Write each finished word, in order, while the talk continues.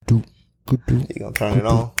You gonna turn it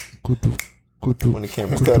on when the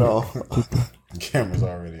camera cut off. The camera's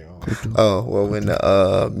already on. Oh, well, when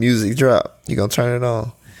the music drop, you gonna turn it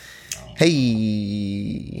on. Hey,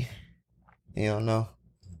 you don't know.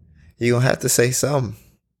 You gonna have to say something.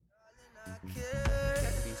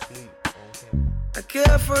 I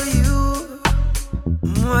care for you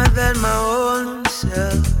more than my own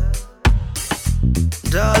self.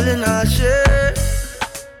 Darling, I'll share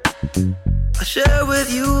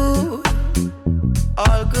with you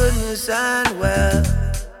all goodness and wealth.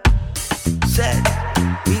 Said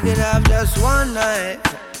we can have just one night,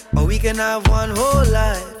 or we can have one whole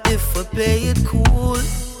life if we play it cool.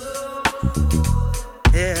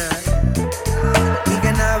 Yeah, we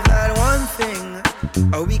can have that one thing,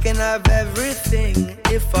 or we can have everything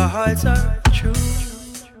if our hearts are true.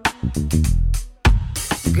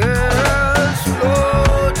 Girl,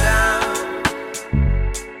 slow down.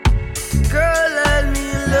 Girl, let me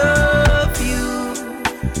love you.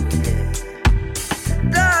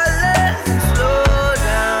 Darling, slow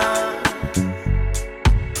down.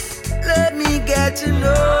 Let me get to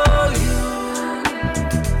know you.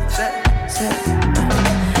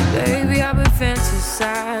 Baby, I've been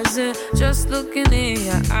fantasizing, just looking in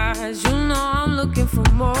your eyes. You know I'm looking for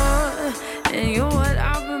more, and you're what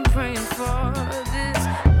I've been praying for. This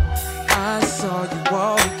I saw you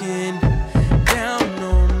walking down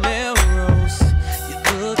on Melrose. You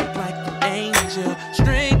look like an angel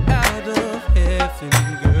straight out of heaven,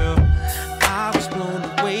 girl. I was blown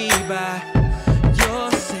away by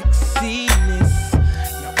your sexiness.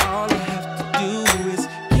 Now all I have to do is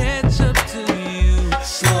catch up to you.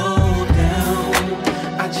 Slow down,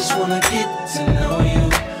 I just wanna get to know you.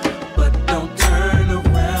 But don't turn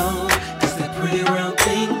around, 'cause that pretty round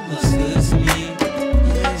thing looks good to me.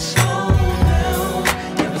 Slow down,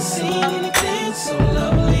 never seen anything so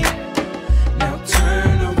lovely. Now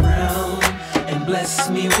turn around and bless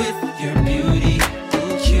me with your beauty,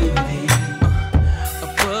 cutie. A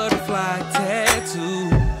butterfly tattoo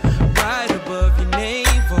right above your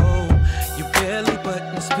navel. Your belly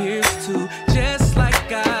button's pierced too, just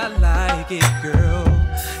like I like it, girl.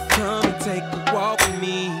 Come and take a walk with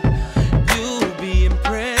me. You'll be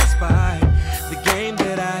impressed by the game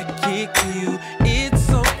that I kick to you. It's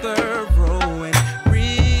so thorough and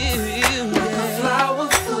real. Like a flower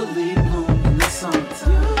fully bloomed in the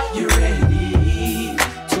summertime. You're ready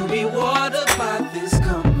to be watered by this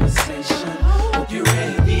conversation. Hope you're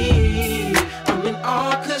ready. I'm in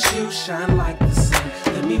awe 'cause you shine like the sun.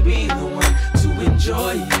 Let me be the one to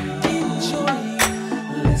enjoy you.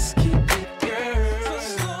 Let's kick it,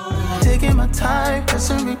 girl. Taking my time,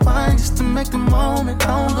 pressing rewind just to make the moment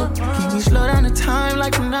longer. Can you slow down the time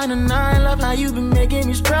like from 9 to 9? Love how you been making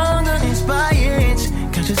me stronger. Inspired,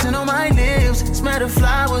 conscious on my lips. Smell the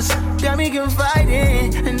flowers, got me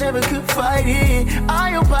confiding. I never could fight it. All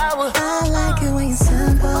your power. I like it when you're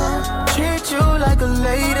simple. Treat you like a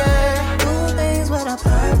lady. Do things with a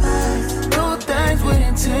purpose. Do things with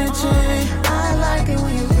intention. I like it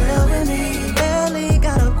when you're real with me. Barely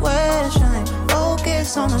got a question.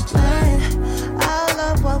 Focus on the plan. I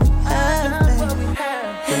love what we have, baby.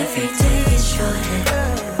 Every day is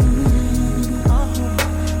shorter.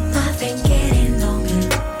 I've been getting longer.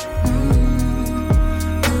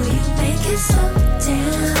 Do you make it so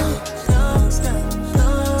down?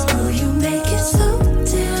 Do you make it so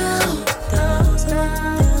down?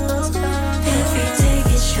 Every day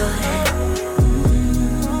is shorter.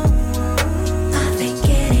 I've been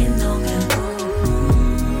getting longer.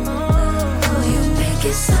 Do you make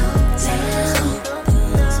it so down?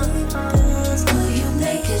 Do you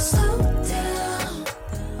make it so down?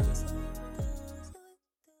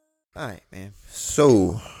 Alright, man.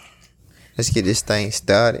 So, let's get this thing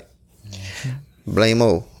started. Blame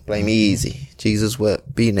O. Blame Easy. Jesus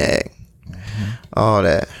what? B-Nag. All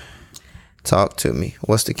that. Talk to me.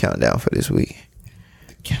 What's the countdown for this week?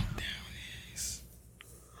 The countdown is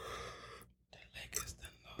the Lakers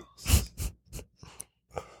done lost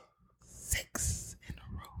 6 in a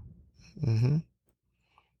row. Mm-hmm.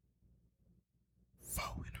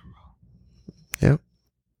 4 in a row. Yep.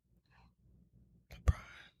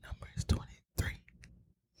 LeBron number is 23.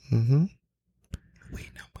 Mm-hmm. We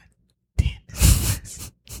number 10.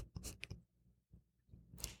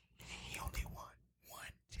 He only won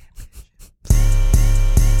 1 championship.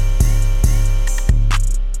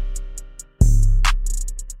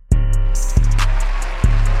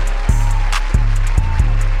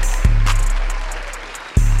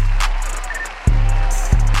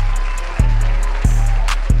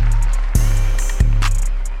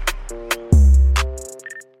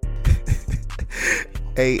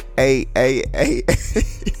 Hey.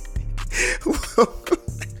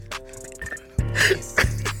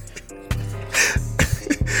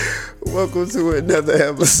 Welcome to another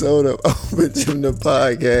episode of Open Gym the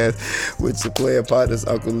Podcast with your player partners,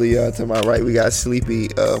 Uncle Leon. To my right, we got Sleepy,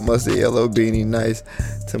 Mustard Yellow Beanie Nice.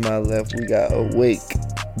 To my left, we got Awake,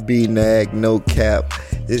 B-Nag, No Cap.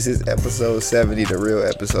 This is episode 70, the real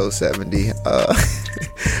episode 70.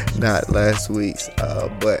 Not last week's.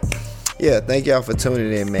 But yeah, thank y'all for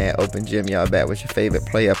tuning in, man. Open Gym, y'all back with your favorite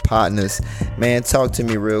player partners. Man, talk to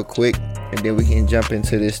me real quick, and then we can jump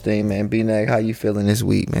into this thing, man. B-Nag, how you feeling this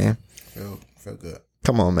week, man? Feel good.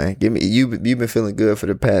 Come on, man. Give me you've been feeling good for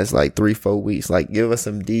the past like 3-4 weeks. Like, give us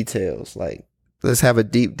some details. Like, let's have a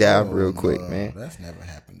deep dive real quick, man. That's never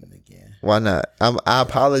happening again. Why not? I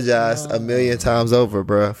apologize a million times over,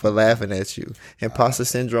 bro, for laughing at you. Imposter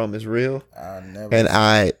syndrome is real, and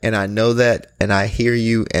I know that, and I hear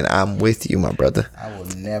you, and I'm with you, my brother. I will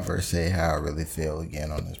never say how I really feel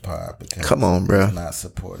again on this pod because Come on, bro. It's not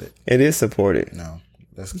supported. It is supported. No,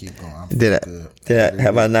 let's keep going.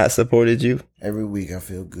 Have I not supported you? Every week I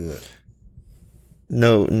feel good.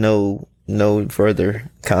 No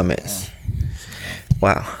further comments.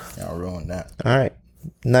 Wow. Y'all ruined that. All right.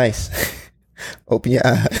 Nice. Open your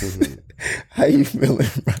eyes. How you feeling,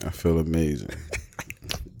 bro? I feel amazing.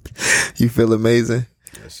 You feel amazing?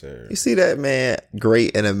 Yes, sir. You see that, man?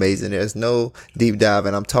 Great and amazing. There's no deep dive,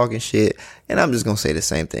 and I'm talking shit, and I'm just gonna say the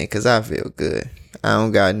same thing because I feel good. I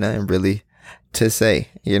don't got nothing really to say.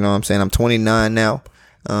 You know what I'm saying? I'm 29 now.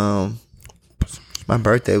 My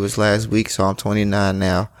birthday was last week, so I'm 29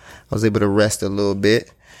 now. I was able to rest a little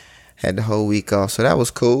bit. Had the whole week off, so that was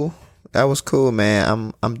cool. That was cool,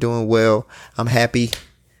 man. I'm doing well. I'm happy.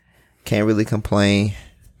 Can't really complain.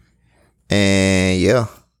 And yeah.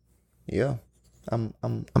 I'm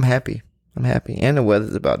happy. I'm happy. And the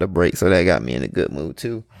weather's about to break, so that got me in a good mood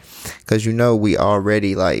too. Cause you know we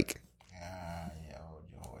already like. Hold your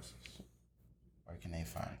horses. Where can they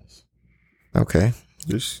find us? Okay.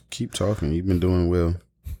 Just keep talking. You've been doing well.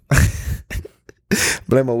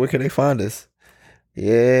 Blamo, where can they find us?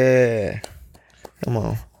 Yeah. Come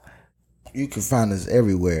on. You can find us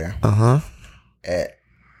everywhere at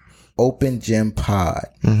Open Gym Pod.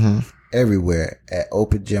 Everywhere at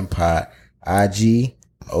Open Gym Pod. IG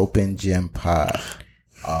Open Gym Pod.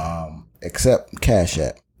 Except Cash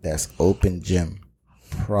App. That's Open Gym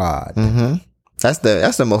Prod. That's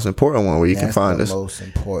the most important one where you can find us. That's the most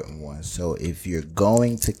important one. So if you're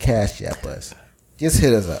going to Cash App us, just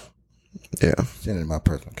hit us up. Yeah. Send it to my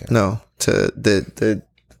personal Cash App. No, to the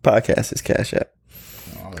podcast is Cash App.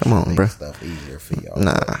 Come on, bro. Stuff easier for y'all.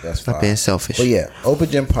 Nah, that's fine. not being selfish. But yeah, Open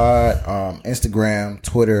Gym Pod, Instagram,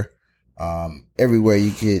 Twitter, everywhere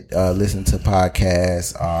you could listen to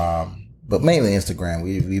podcasts. But mainly Instagram.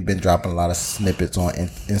 We've been dropping a lot of snippets on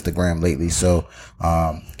Instagram lately. So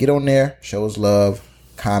get on there, show us love,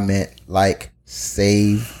 comment, like,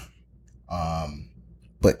 save.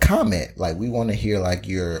 But comment, like, we want to hear like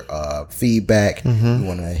your feedback. We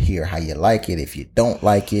want to hear how you like it. If you don't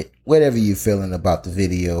like it, whatever you're feeling about the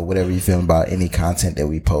video, whatever you're feeling about any content that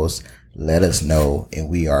we post, let us know, and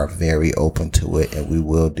we are very open to it, and we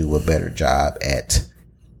will do a better job at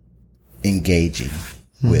engaging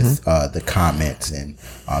with the comments and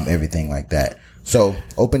everything like that. So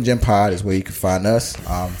Open Gym Pod is where you can find us.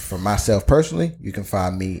 For myself personally, you can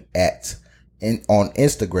find me on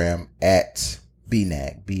Instagram at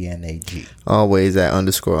BNAG, BNAG. Always at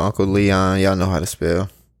 _ Uncle Leon. Y'all know how to spell.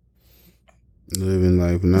 Living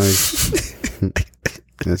life nice.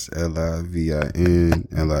 That's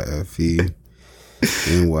LIVINLIFENYCE.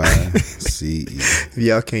 If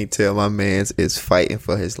y'all can't tell, my man's is fighting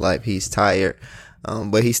for his life. He's tired,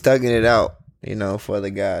 but he's thugging it out, you know, for the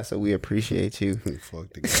guys. So we appreciate you.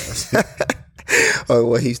 Fuck the guys. Or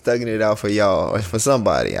well, he's thugging it out for y'all or for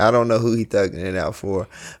somebody. I don't know who he thugging it out for,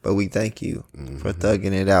 but we thank you for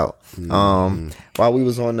thugging it out. While we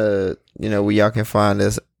was on the, you know, where y'all can find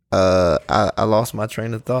us, I lost my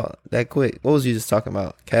train of thought that quick. What was you just talking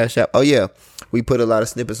about? Cash App. Oh yeah, we put a lot of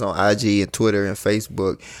snippets on IG and Twitter and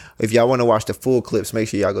Facebook. If y'all want to watch the full clips, make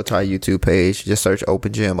sure y'all go to our YouTube page. Just search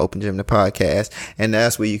Open Gym the podcast, and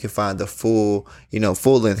that's where you can find the full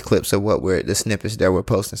length clips of the snippets that we're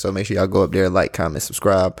posting. So make sure y'all go up there, like, comment,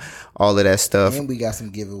 subscribe, all of that stuff. And we got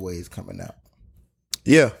some giveaways coming out.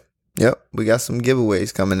 Yeah. Yep. We got some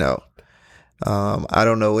giveaways coming out. I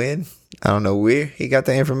don't know when. I don't know where he got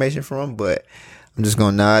the information from, but I'm just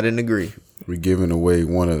going to nod and agree. We're giving away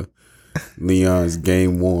one of Leon's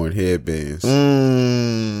game worn headbands.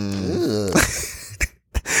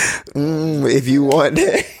 If you want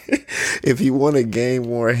that, if you want a game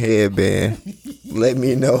worn headband, let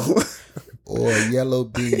me know. Or yellow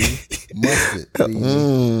beanie, mustard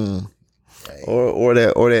beanie. or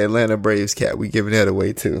that Atlanta Braves cap. We giving that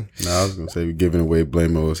away too. No, I was gonna say we're giving away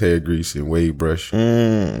Blamo's hair grease and wave brush.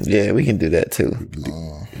 Yeah, we can do that too.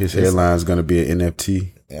 His hairline's gonna be an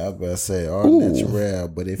NFT. Yeah, I was about to say all natural,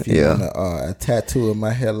 but if you want a tattoo of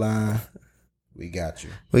my hairline, we got you.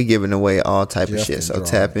 We giving away all type of shit. So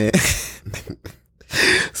tap in.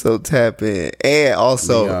 So tap in, and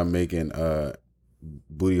also Leon making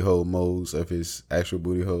booty hole molds of his actual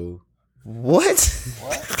booty hole. What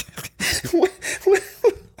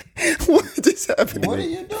just happened? What are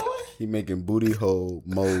you doing? He making booty hole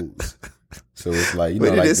molds. So it's like,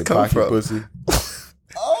 Where did like this the come pocket from? pussy.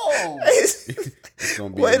 Oh, It's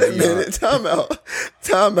gonna be Wait a Leon. minute. Time out.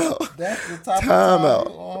 that's the type Time of out.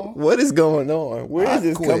 you on. What is going on? Where is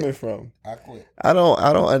this quit. coming from? I quit. I don't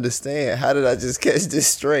understand. How did I just catch this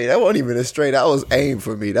straight? That wasn't even a straight. That was aimed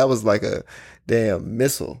for me. That was like a damn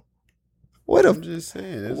missile. What I'm a just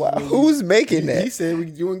saying. That's wow, what who's making he that? said we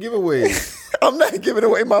doing giveaways. I'm not giving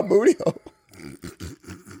away my booty hole.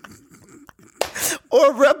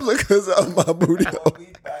 Or replicas of my booty hole.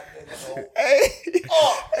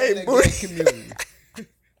 Hey, booty.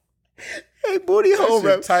 Hey, booty hole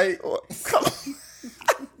rep. tight. Come on.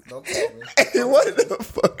 Don't touch me. Hey, what the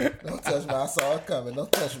fuck? Don't touch me. I saw it coming.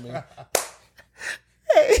 Don't touch me.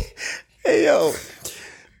 Hey, yo.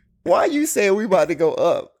 Why you saying we about to go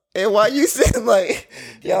up? And why you saying like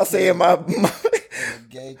y'all saying my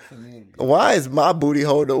Gay community. why is my booty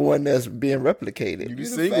hole the one that's being replicated? You the You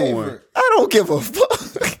the single one. favorite. I don't give a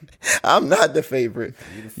fuck. I'm not the favorite.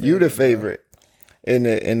 You the favorite. And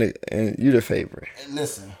you the favorite. And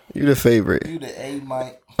listen, You the favorite. you the A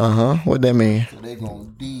mic, What that mean? so they gonna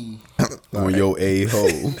D. On your a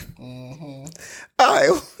hole.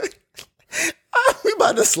 All right. We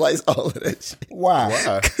about to slice all of that shit. Why?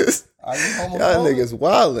 Why? Cause Are you homophobic? y'all niggas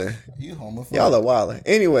wildin'. You homophobic? Y'all are wildin'.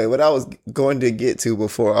 Anyway, what I was going to get to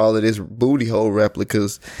before all of this booty hole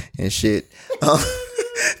replicas and shit,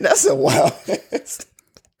 that's a wild.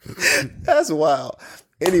 That's wild.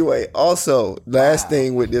 Anyway, also, last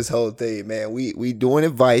thing with this whole thing, man, we doing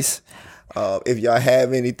advice. If y'all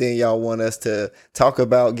have anything y'all want us to talk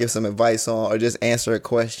about, give some advice on, or just answer a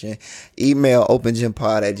question, email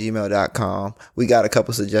opengympod@gmail.com. We got a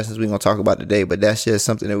couple suggestions we're going to talk about today, but that's just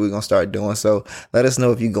something that we're going to start doing. So let us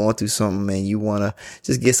know if you're going through something and you want to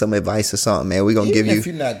just get some advice or something, man. We're going to give Even you. if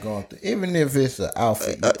you're not going through, even if it's an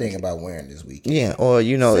outfit you think about wearing this weekend. Yeah, or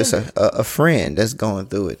it's a friend that's going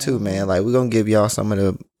through it too, man. Like we're gonna give y'all some of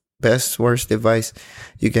the best, worst advice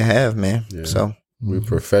you can have, man. Yeah. So We're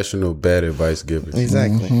professional bad advice givers.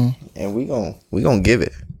 exactly, and we gonna give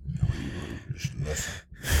it.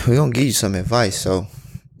 We gonna give you some advice. So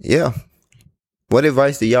yeah, what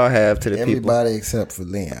advice do y'all have to the people? Everybody except for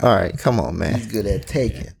Leon. All right, come on, man. He's good at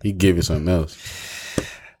taking. He give it something else.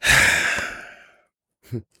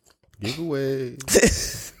 Giveaway.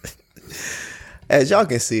 As y'all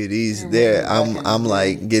can see, I'm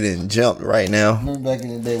like getting jumped right now. Remember back in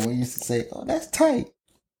the day when you used to say, "Oh, that's tight."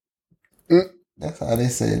 That's how they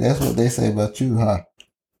say. That's what they say about you, huh?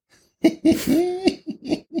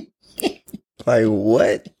 Like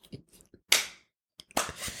what?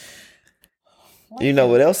 You know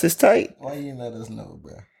what else is tight? Why you let us know,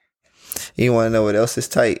 bro? You want to know what else is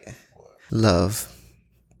tight? Love.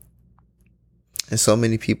 And so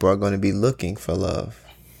many people are going to be looking for love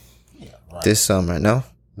this summer. No?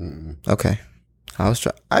 Okay.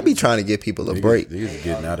 I be trying to give people a break. Niggas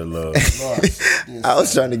getting out of love. I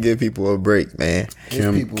was trying to give people a break, man.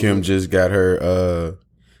 Kim just got her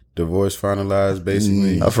divorce finalized,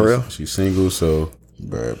 basically. Oh, for real? She's single, so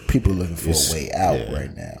Bro, people looking for a way out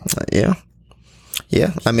right now. Yeah.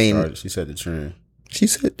 Yeah. I mean, she set the trend. she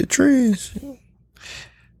said the trends.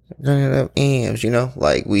 Running up M's,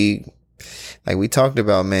 like we talked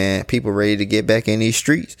about, man. People ready to get back in these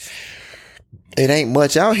streets. It ain't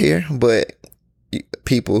much out here, but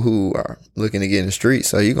people who are looking to get in the streets,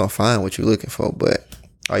 so you're gonna find what you're looking for. But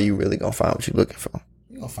are you really gonna find what you're looking for?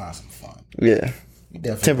 You gonna find some fun. Yeah, You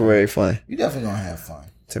definitely temporary fun. You definitely gonna have fun.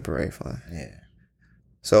 Temporary fun. Yeah.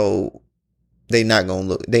 So they not gonna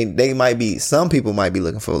look. They might be. Some people might be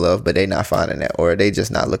looking for love, but they not finding that, or they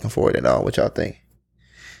just not looking for it at all. What y'all think?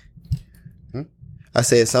 I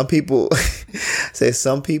said some people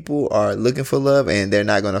are looking for love and they're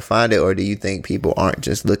not going to find it, or do you think people aren't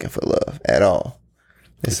just looking for love at all?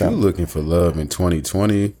 If you're looking for love in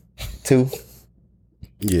 2020, Two.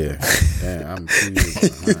 yeah, damn, I'm 2 years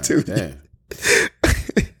behind. Two. Damn.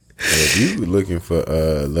 If you looking for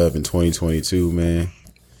love in 2022, man,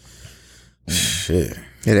 shit,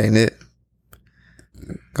 It ain't it.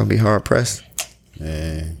 Gonna be hard pressed.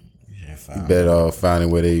 man. You better off finding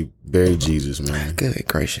where they buried Jesus, man. Good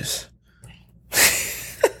gracious.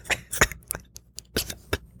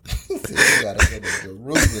 gotta go to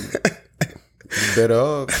Jerusalem.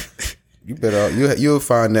 You better off. You'll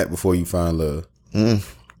find that before you find love.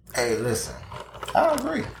 Hey, listen, I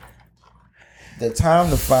agree. The time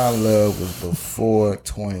to find love was before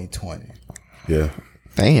 2020. Yeah.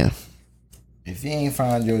 Damn. If you ain't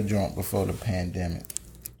find your joint before the pandemic,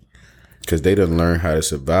 Because they done learned how to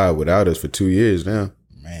survive without us for 2 years now.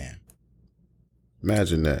 man.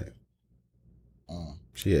 Imagine that.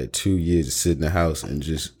 She had 2 years to sit in the house and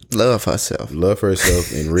just Love herself. love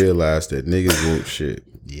herself and realize that niggas won't shit.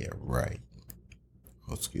 Yeah, right.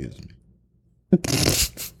 Oh, excuse me.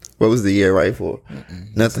 What was the year right for?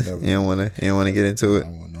 Nothing. You don't want to get into it. I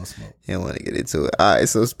don't want no smoke. You don't want to get into it. All right.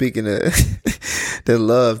 So speaking of the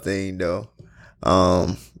love thing, though,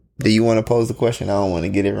 do you want to pose the question? I don't want to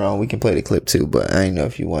get it wrong. We can play the clip too, but I didn't know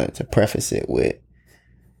if you wanted to preface it with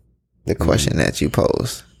the question that you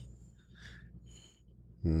posed.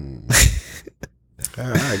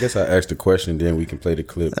 I guess I asked the question, then we can play the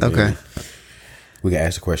clip. Okay. We can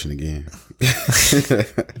ask the question again.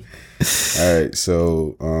 All right,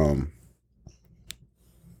 so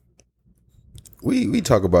we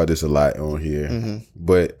talk about this a lot on here,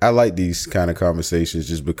 but I like these kind of conversations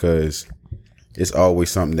just because it's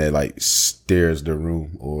always something that like stirs the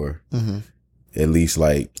room, or at least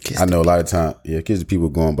like I know a lot of times, kids the people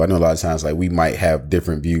going, but I know a lot of times like we might have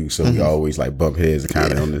different views, so we always like bump heads and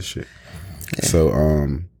comment on this shit. Yeah.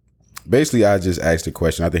 So basically, I just asked the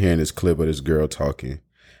question after hearing this clip of this girl talking.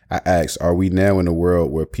 I asked, are we now in a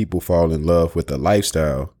world where people fall in love with a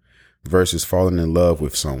lifestyle versus falling in love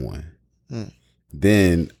with someone?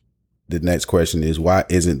 Then the next question is, why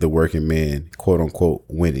isn't the working man, quote unquote,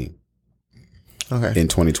 winning in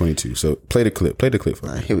 2022? So play the clip. Play the clip for me.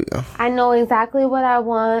 All right, here we go. I know exactly what I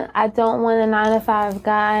want. I don't want a 9-to-5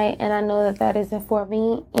 guy, and I know that that isn't for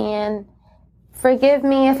me. And forgive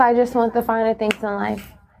me if I just want the finer things in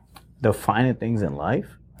life. The finer things in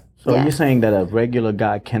life? So Yeah. you're saying that a regular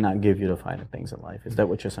guy cannot give you the finer things in life? Is that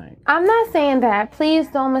what you're saying? I'm not saying that. Please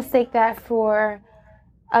don't mistake that for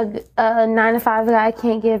a 9-to-5 guy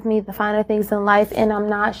can't give me the finer things in life, and I'm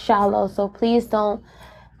not shallow. So please don't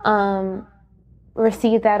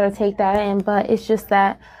receive that or take that in. But it's just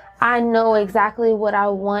that I know exactly what I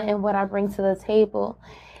want and what I bring to the table.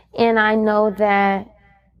 And I know that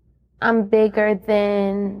I'm bigger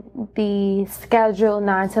than the scheduled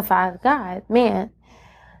 9-to-5 guy, man.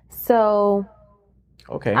 So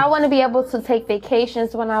Okay. I want to be able to take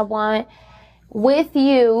vacations when I want with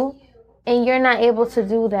you, and you're not able to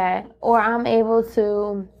do that. Or I'm able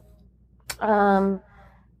to,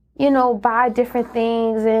 buy different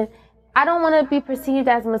things. And I don't want to be perceived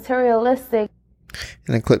as materialistic.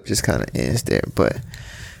 And the clip just kind of ends there, but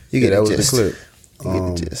you get that the was gist. the clip. You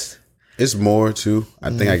get the gist. It's more too.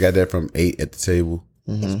 I think I got that from 8 at the table.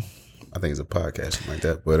 I think it's a podcast, something like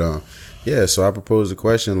that. But yeah. So I proposed the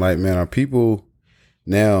question, like, man, are people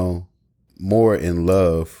now more in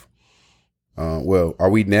love? Are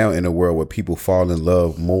we now in a world where people fall in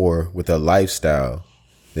love more with a lifestyle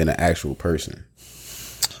than an actual person?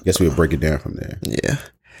 I guess we'll break it down from there. Yeah.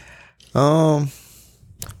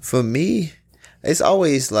 For me, it's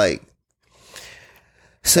always like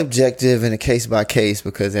subjective and a case by case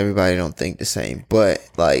because everybody don't think the same. But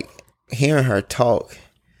like hearing her talk,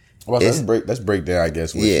 Well, let's break down, I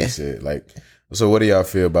guess, what she said. Like, so what do y'all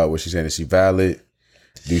feel about what she's saying? Is she valid?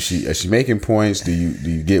 Is she making points? Do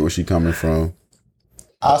you get where she coming from?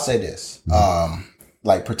 I'll say this,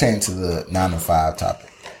 like pertaining to the 9-to-5 topic.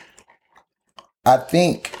 I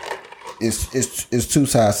think it's two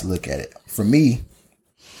sides to look at it. For me,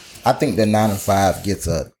 I think that 9-to-5 gets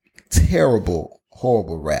a terrible,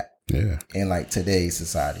 horrible rap in like today's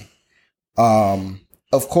society.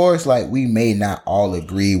 Of course, like we may not all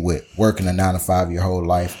agree with working a 9-to-5 your whole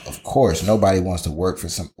life. Of course, nobody wants to work for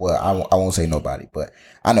I won't say nobody, but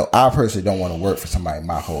I know I personally don't want to work for somebody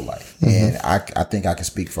my whole life. And I think I can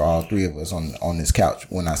speak for all three of us on this couch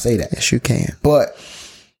when I say that. yes, you can. But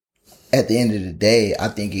at the end of the day, I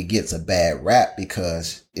think it gets a bad rap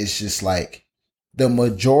because it's just like the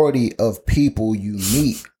majority of people you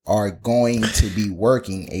meet are going to be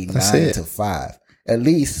working a 9-to-5, at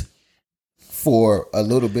least for a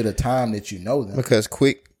little bit of time that you know them. Because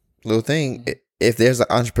quick little thing, if there's an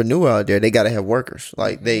entrepreneur out there, they got to have workers.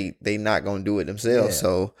 Like they not gonna do it themselves.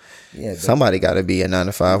 So somebody got to be a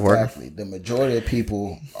 9-to-5 worker. Exactly. The majority of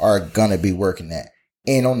people are gonna be working that.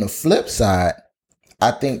 And on the flip side,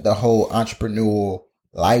 I think the whole entrepreneurial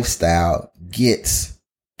lifestyle gets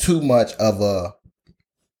too much of a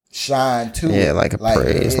shine to it. Yeah, like a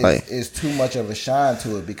praise. It's too much of a shine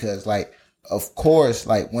to it because like of course,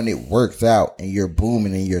 like when it works out and you're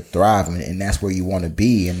booming and you're thriving and that's where you want to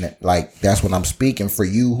be. And like, that's what I'm speaking for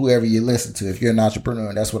you, whoever you listen to. If you're an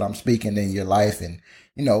entrepreneur, that's what I'm speaking in your life and,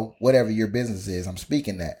 you know, whatever your business is, I'm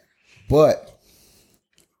speaking that. But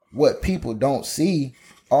what people don't see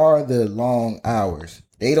are the long hours.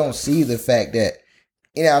 They don't see the fact that,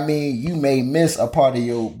 you know what I mean, you may miss a part of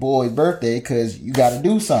your boy's birthday because you got to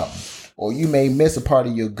do something. Or you may miss a part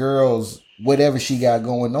of your girl's, whatever she got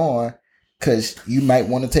going on, because you might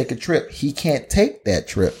want to take a trip. He can't take that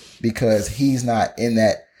trip because he's not in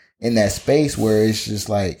that space where it's just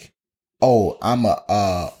like, oh, I'm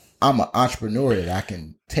an entrepreneur that I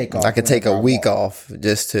can take off. I could take a week off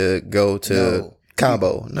just to go to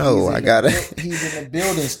Cabo. No, I got it. He's in the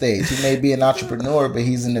building stage. He may be an entrepreneur, but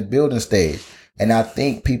he's in the building stage. And I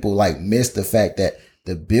think people like miss the fact that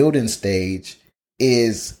the building stage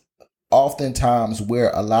is oftentimes where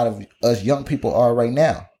a lot of us young people are right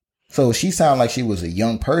now. So she sounded like she was a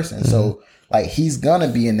young person. So like he's gonna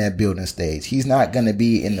be in that building stage. He's not gonna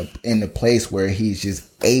be in the place where he's just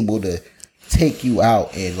able to take you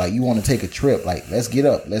out and like you want to take a trip. Like, let's get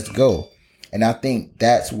up, let's go. And I think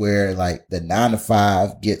that's where like the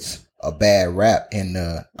 9-to-5 gets a bad rap and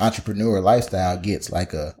the entrepreneur lifestyle gets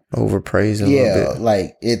like a overpraised a little bit.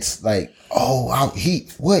 Like it's like, oh, he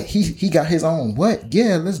got his own what?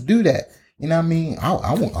 Yeah, let's do that. You know what I mean?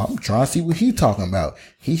 I'm trying to see what he talking about.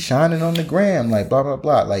 He's shining on the gram, like blah blah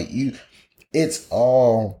blah. Like it's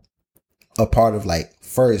all a part of like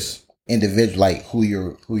first individual, like who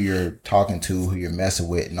you're talking to, who you're messing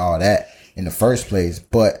with, and all that in the first place.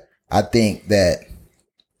 But I think that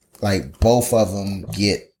like both of them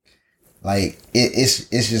get like it's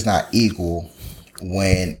just not equal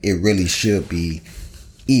when it really should be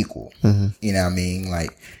equal. You know what I mean?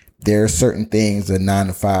 Like there are certain things a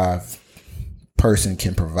 9-to-5 person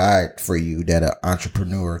can provide for you that an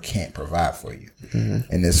entrepreneur can't provide for you.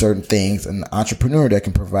 And there's certain things an entrepreneur that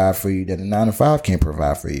can provide for you that a 9-to-5 can't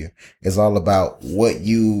provide for you. It's all about what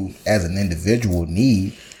you as an individual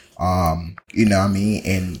need. You know what I mean?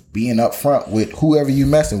 And being upfront with whoever you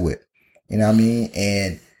messing with. You know what I mean?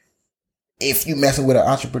 And if you messing with an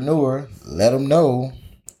entrepreneur, let them know.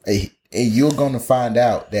 And you're going to find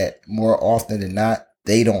out that more often than not,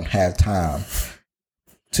 they don't have time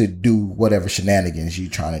to do whatever shenanigans you're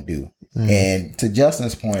trying to do. And to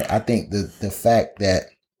Justin's point, I think the fact that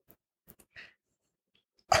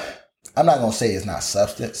I'm not going to say it's not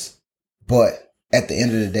substance, but at the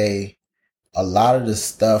end of the day, a lot of the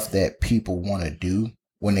stuff that people want to do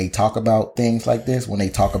when they talk about things like this, when they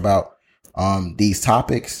talk about these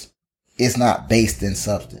topics, it's not based in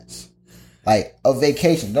substance. Like a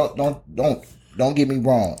vacation, don't get me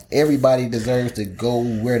wrong. Everybody deserves to go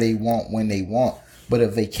where they want when they want. But a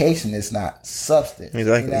vacation is not substance.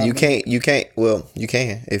 Exactly. You can't. Well, you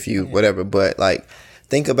can if you whatever. But like,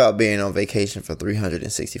 think about being on vacation for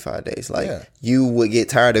 365 days. Like you would get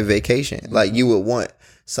tired of vacation. Like you would want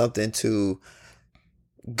something to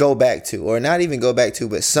go back to, or not even go back to,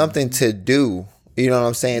 but something to do. You know what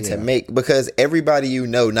I'm saying? To make, because everybody you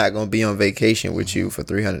know not going to be on vacation with you for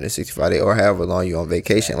 365 days or however long you're on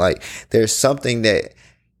vacation. Like there's something that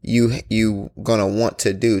you gonna want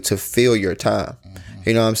to do to fill your time.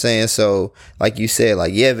 You know what I'm saying? So like you said,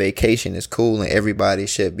 like, yeah, vacation is cool and everybody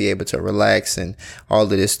should be able to relax and all of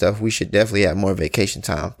this stuff. We should definitely have more vacation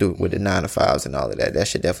time through with the 9-to-5s and all of that. That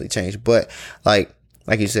should definitely change. But like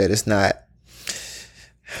you said, it's not,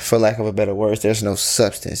 for lack of a better words, there's no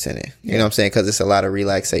substance in it. You know what I'm saying? Because it's a lot of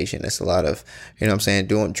relaxation. It's a lot of, you know what I'm saying,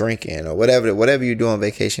 drinking or whatever you do on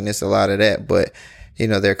vacation. It's a lot of that. But you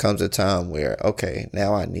know, there comes a time where, okay,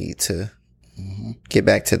 now I need to get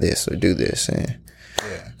back to this or do this. And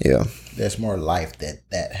there's more life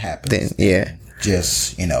that happens. Then,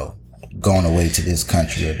 just, you know, going away to this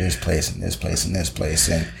country or this place and this place and this place.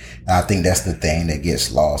 And I think that's the thing that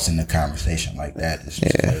gets lost in the conversation like that. It's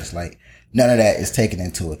just it's like none of that is taken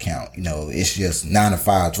into account. You know, it's just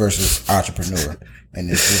 9-to-5 versus entrepreneur. And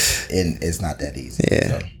it's just, and it's not that easy.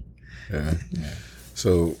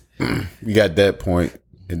 So we got that point,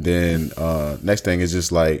 and then next thing is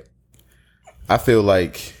just like, I feel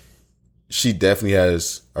like she definitely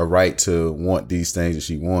has a right to want these things that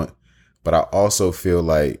she want, but I also feel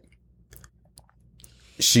like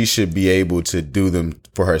she should be able to do them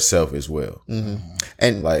for herself as well.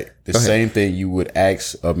 And like the same thing you would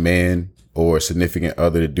ask a man or a significant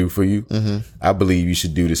other to do for you, I believe you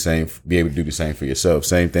should do the same, be able to do the same for yourself.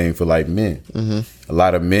 Same thing for like men. A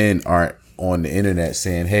lot of men aren't on the internet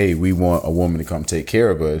saying, hey, we want a woman to come take care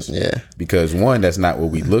of us. Because one, that's not what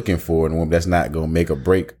we're looking for, and one, that's not going to make or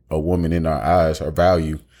break a woman in our eyes, our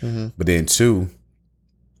value. But then two,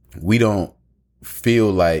 we don't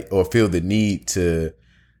feel like or feel the need to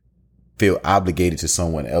feel obligated to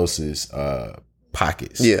someone else's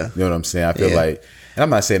pockets. Yeah. You know what I'm saying? I feel Yeah. like, and I'm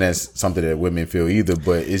not saying that's something that women feel either,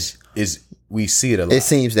 but it's we see it a lot. It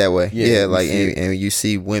seems that way. Yeah, Yeah, we like see it. and you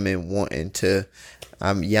see women wanting to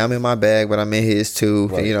I'm in my bag, but I'm in his too.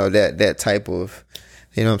 Right. You know, that type of,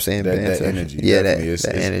 you know what I'm saying? that banter. energy. Yeah, definitely.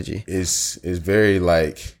 that energy. It's very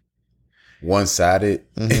like one-sided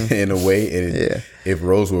in a way. And Yeah. if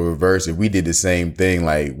roles were reversed, if we did the same thing,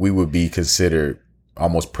 like we would be considered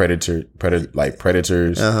almost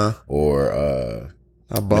predators or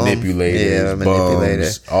A bum. manipulators, Yeah, manipulator.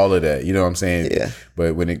 bums, all of that. You know what I'm saying? Yeah.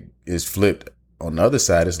 But when it is flipped on the other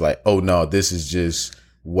side, it's like, oh no, this is just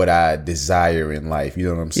what I desire in life. You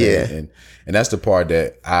know what I'm saying? Yeah. And that's the part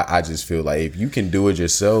that I just feel like if you can do it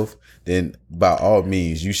yourself, then by all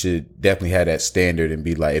means, you should definitely have that standard and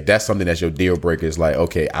be like, if that's something that's your deal breaker, it's like,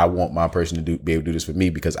 okay, I want my person to be able to do this for me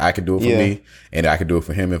because I can do it for me and I can do it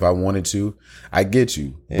for him if I wanted to. I get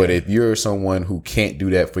you. Yeah. But if you're someone who can't do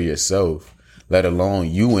that for yourself, let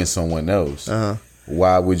alone you and someone else,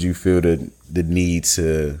 why would you feel the need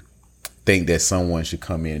to think that someone should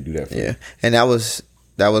come in and do that for you? And that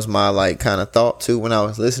was my like kind of thought too when I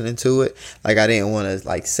was listening to it. Like I didn't want to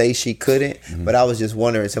like say she couldn't, but I was just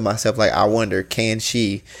wondering to myself, like I wonder, can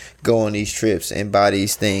she go on these trips and buy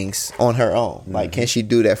these things on her own? Like can she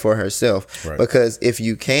do that for herself? Right. Because if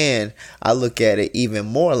you can, I look at it even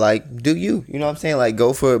more like, do you know what I'm saying? Like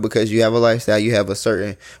go for it because you have a lifestyle, you have a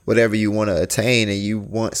certain whatever you want to attain, and you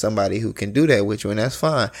want somebody who can do that with you, and that's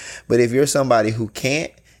fine. But if you're somebody who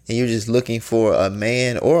can't, and you're just looking for a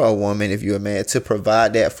man or a woman, if you're a man, to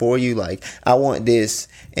provide that for you, like I want this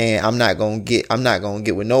and I'm not gonna get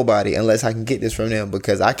with nobody unless I can get this from them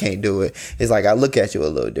because I can't do it. It's like I look at you a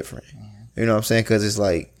little different. You know what I'm saying? Because it's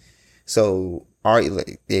like, so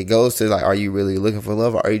it goes to like, are you really looking for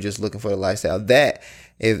love or are you just looking for the lifestyle? That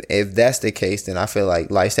if that's the case, then I feel like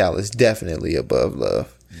lifestyle is definitely above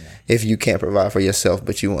love. If you can't provide for yourself,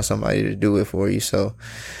 but you want somebody to do it for you, so.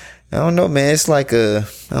 I don't know, man. It's like I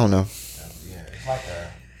don't know. Yeah, it's like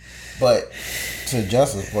but to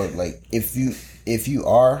Justice, but like if you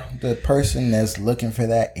are the person that's looking for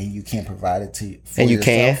that and you can't provide it for and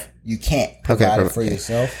yourself, you can't provide it for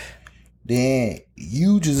yourself, then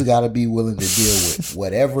you just got to be willing to deal with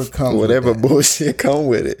whatever comes, whatever bullshit come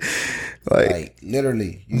with it. Like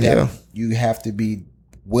literally, you have to be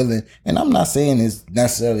willing. And I'm not saying it's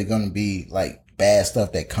necessarily going to be like bad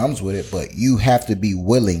stuff that comes with it, but you have to be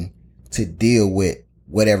willing to deal with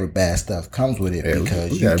whatever bad stuff comes with it,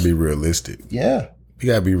 because you gotta be realistic. Yeah. You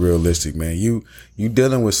gotta be realistic, man. You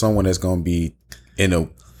dealing with someone that's gonna be in the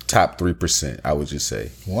top 3%, I would just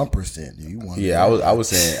say. 1%. You want I was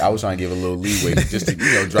saying I was trying to give a little leeway just to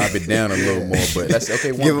drop it down a little more, but that's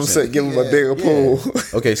okay. 1%. Give him a bigger pool.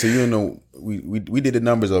 Okay, so we did the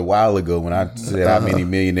numbers a while ago when I said how many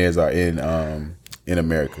millionaires are in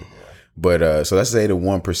America. But so let's say the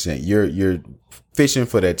 1%. You're fishing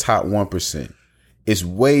for that top 1%. It's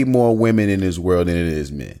way more women in this world than it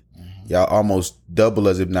is men. Y'all almost double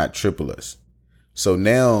us, if not triple us. So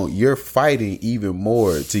now you're fighting even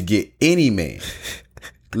more to get any man,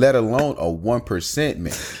 let alone a 1%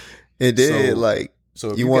 man. It did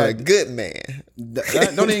so you want a good man.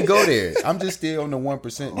 Don't even go there. I'm just still on the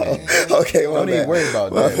 1% man. Okay, don't even worry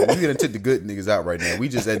about that. We gonna take the good niggas out right now. We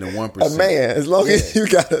just at the 1%. A man, as long as you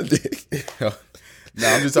got a dick. No,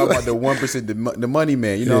 I'm just talking about the 1%, the money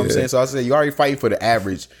man. You know what I'm saying? So I say you already fighting for the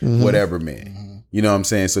average whatever man. You know what I'm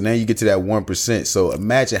saying? So now you get to that 1%. So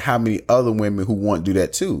imagine how many other women who want to do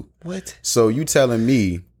that too. What? So you telling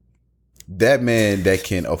me that man that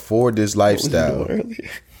can afford this lifestyle,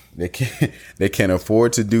 they can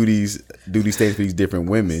afford to do these things for these different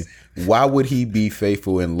women, why would he be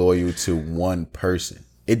faithful and loyal to one person?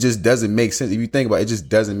 It just doesn't make sense. If you think about it, it just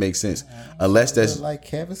doesn't make sense unless that's like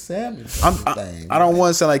Kevin Samuels. I don't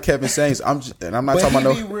want to sound like Kevin Samuels. I'm not talking about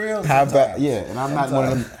no high value. Yeah, and I'm not one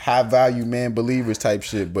of them high value man believers type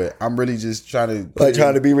shit. But I'm really just trying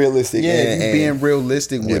to be realistic. Yeah, you being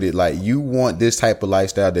realistic with it. Like you want this type of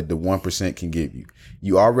lifestyle that the 1% can give you.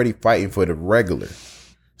 You already fighting for the regular.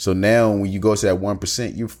 So now when you go to that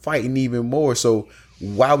 1%, you're fighting even more. So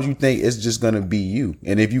why would you think it's just gonna be you?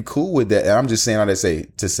 And if you cool with that, and I'm just saying all that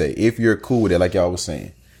to say, if you're cool with it, like y'all was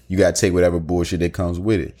saying, you gotta take whatever bullshit that comes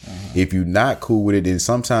with it. If you're not cool with it, then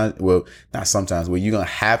you're gonna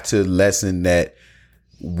have to lessen that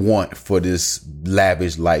want for this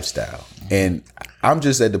lavish lifestyle. And I'm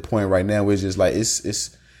just at the point right now where it's just like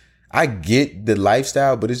it's I get the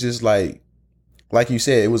lifestyle, but it's just like like you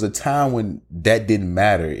said, it was a time when that didn't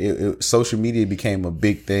matter. Social media became a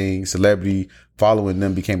big thing. Celebrity following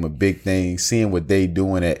them became a big thing. Seeing what they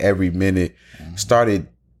doing at every minute started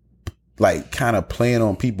like kind of playing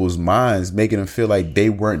on people's minds, making them feel like they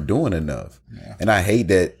weren't doing enough. Yeah. And I hate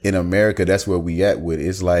that in America, that's where we at with it.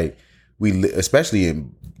 It's like especially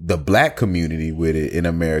in the black community with it in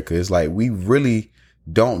America, it's like we really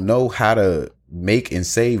don't know how to make and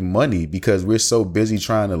save money because we're so busy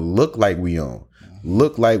trying to look like we own,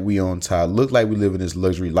 look like we on top, look like we live in this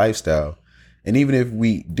luxury lifestyle. And even if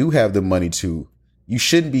we do have the money to, you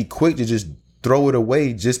shouldn't be quick to just throw it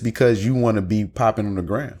away just because you want to be popping on the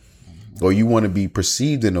gram or you want to be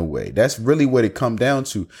perceived in a way. That's really what it come down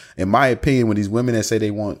to. In my opinion, when these women that say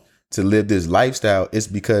they want to live this lifestyle, it's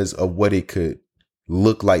because of what it could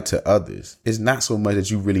look like to others. It's not so much that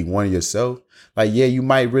you really want it yourself. Like, yeah, you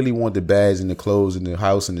might really want the bags and the clothes and the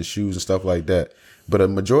house and the shoes and stuff like that. But a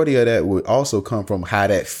majority of that would also come from how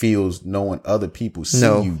that feels knowing other people see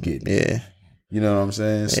you getting it. Yeah. You know what I'm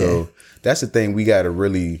saying? Yeah. So that's the thing we got to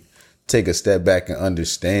really take a step back and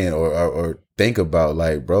understand or think about.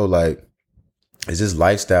 Like, bro, like, is this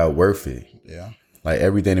lifestyle worth it? Yeah. Like,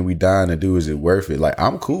 everything that we dying to do, is it worth it? Like,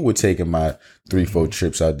 I'm cool with taking my 3-4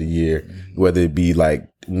 trips out the year, whether it be like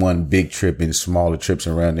one big trip and smaller trips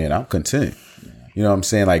around there, and I'm content. You know what I'm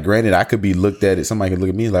saying? Like, granted, I could be looked at it. Somebody could look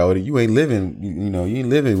at me like, oh, you ain't living, you ain't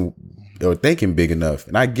living or thinking big enough.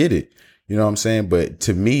 And I get it. You know what I'm saying? But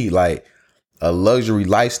to me, like, a luxury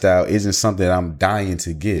lifestyle isn't something that I'm dying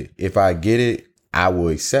to get. If I get it, I will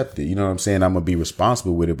accept it. You know what I'm saying? I'm going to be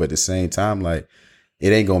responsible with it. But at the same time, like,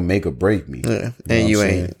 it ain't going to make or break me. Yeah. And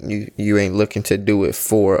you ain't looking to do it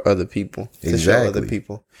for other people. To show other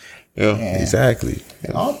people. Yeah. Exactly.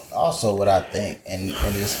 And also what I think, and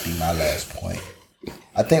this will be my last point,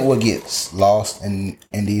 I think what gets lost in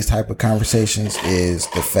these type of conversations is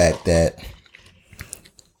the fact that,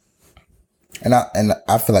 and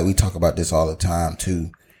I feel like we talk about this all the time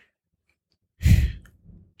too.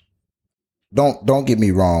 Don't get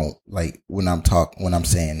me wrong, like when I'm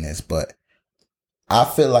saying this, but I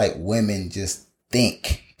feel like women just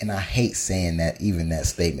think, and I hate saying that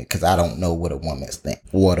statement, because I don't know what a woman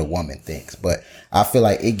thinks, but I feel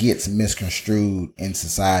like it gets misconstrued in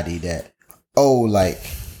society that, oh, like,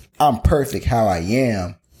 I'm perfect how I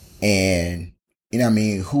am, and, you know what I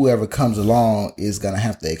mean, whoever comes along is going to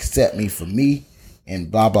have to accept me for me, and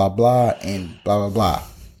blah, blah, blah, and blah, blah, blah.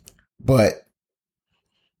 But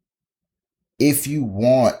if you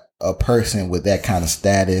want a person with that kind of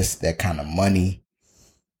status, that kind of money,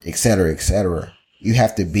 et cetera, you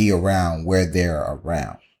have to be around where they're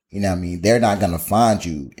around. You know what I mean? They're not going to find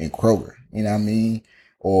you in Kroger. You know what I mean?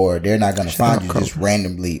 Or they're not going to find you just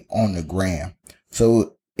randomly on the gram.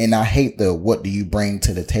 So, and I hate the what do you bring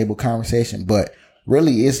to the table conversation, but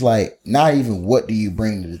really it's like not even what do you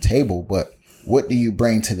bring to the table, but what do you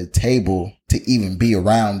bring to the table to even be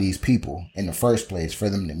around these people in the first place for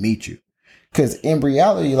them to meet you? Because in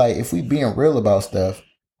reality, like, if we being real about stuff,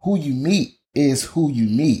 who you meet is who you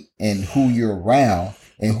meet, and who you're around,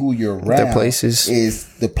 and who you're around the places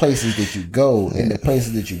is the places that you go, and the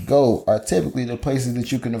places that you go are typically the places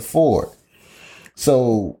that you can afford.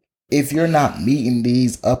 So if you're not meeting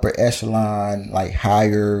these upper echelon, like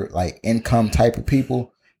higher, like income type of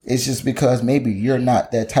people, it's just because maybe you're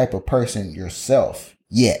not that type of person yourself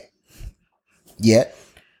yet.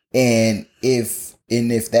 And if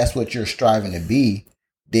that's what you're striving to be,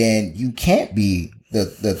 then you can't be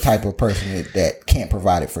the type of person that can't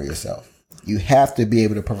provide it for yourself. You have to be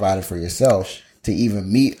able to provide it for yourself to even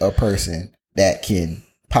meet a person that can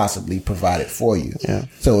possibly provide it for you. Yeah.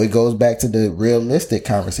 So it goes back to the realistic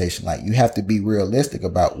conversation. Like, you have to be realistic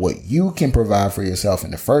about what you can provide for yourself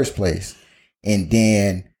in the first place, and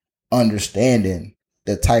then understanding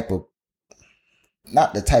the type of,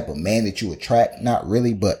 not the type of man that you attract, not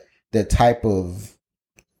really, but the type of,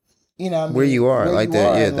 you know what I mean? Where you are, like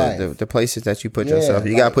the places that you put yourself.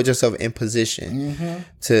 You gotta put yourself in position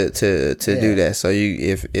to do that. So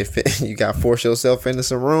you if you gotta force yourself into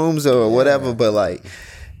some rooms or whatever, but like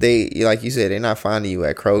like you said, they're not finding you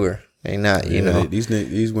at Kroger. They not, you know.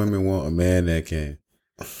 These women want a man that can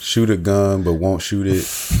shoot a gun but won't shoot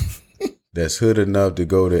it. That's hood enough to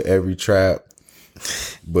go to every trap,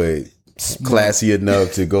 but classy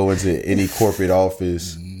enough to go into any corporate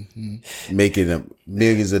office, making them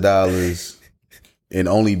millions of dollars, and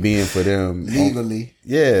only being for them legally.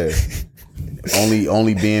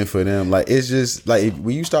 Only being for them. Like, it's just like,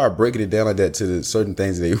 when you start breaking it down like that to the certain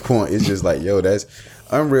things that they want, it's just like, yo, that's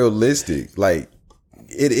unrealistic. Like,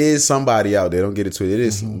 it is somebody out there. Don't get it twisted. It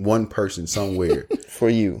is one person somewhere for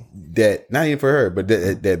you, that not even for her, but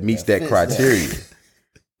that meets that criteria.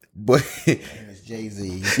 But It's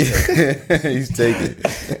Jay-Z. He's taking.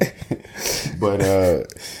 But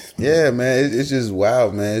yeah, man, it's just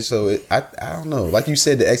wild, man. So I don't know. Like you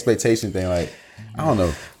said, the expectation thing. Like I don't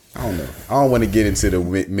know. I don't want to get into the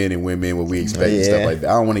men and women, what we expect and stuff like that.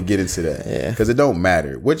 I don't want to get into that because it don't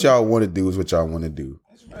matter. What y'all want to do is what y'all want to do.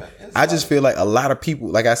 I just feel like a lot of people,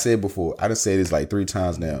 like I said before, I done said this like 3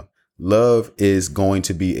 times now. Love is going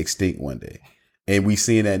to be extinct one day, and we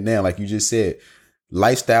seeing that now. Like you just said,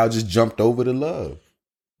 lifestyle just jumped over the love.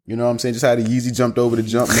 You know what I'm saying? Just how the Yeezy jumped over the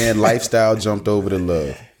jump, man. Lifestyle jumped over the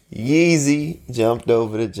love. Yeezy jumped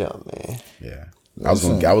over the jump, man. Yeah. I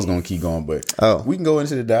was gonna keep going, but we can go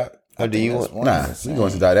into the doc. Oh, do you want? Nah, we can go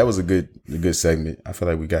into the doc. That was a good segment. I feel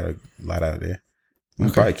like we got a lot out of there. We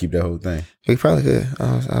can probably keep that whole thing. We probably could.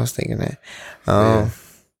 I was thinking that.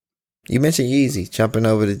 You mentioned Yeezy jumping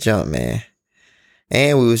over the jump, man,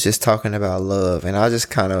 and we was just talking about love, and I just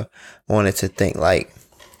kind of wanted to think like,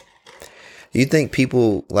 you think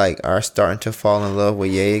people like are starting to fall in love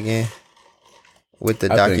with Ye again with the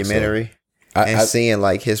documentary? And seeing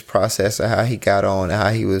like his process of how he got on and how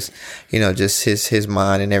he was, you know, just his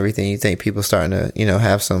mind and everything. You think people starting to, you know,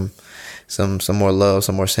 have some more love,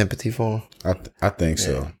 some more sympathy for him? I think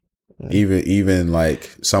so. Even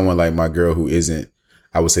like someone like my girl who isn't,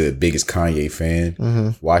 I would say, the biggest Kanye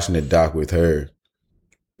fan, watching the doc with her,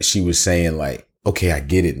 she was saying like, okay, I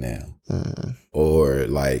get it now. Or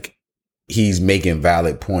like he's making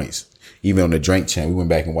valid points. Even on the Drink Champ, we went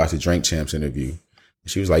back and watched the Drink Champs interview.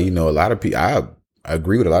 She was like, you know, a lot of people, I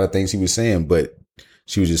agree with a lot of things he was saying, but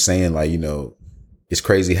she was just saying like, you know, it's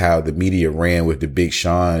crazy how the media ran with the Big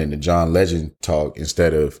Sean and the John Legend talk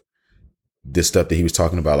instead of this stuff that he was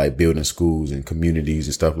talking about, like building schools and communities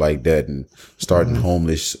and stuff like that and starting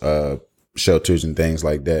homeless shelters and things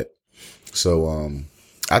like that. So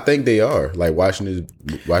I think they are like watching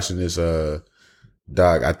this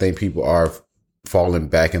doc. I think people are falling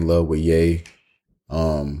back in love with Ye.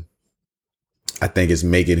 I think it's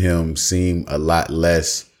making him seem a lot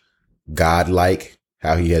less godlike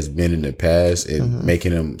how he has been in the past and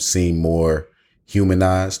making him seem more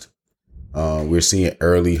humanized. We're seeing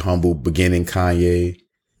early humble beginning Kanye.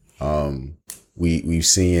 We've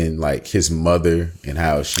seen like his mother and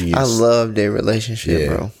how she is. I love their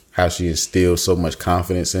relationship, bro. How she instills so much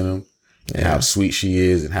confidence in him and how sweet she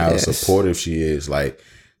is and how supportive she is. Like,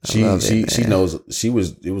 She knows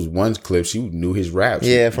it was one clip she knew his raps.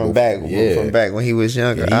 Yeah, from back when he was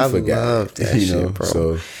younger. I loved that shit, bro.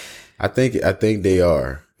 So I think they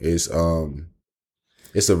are. It's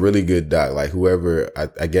a really good doc. Like whoever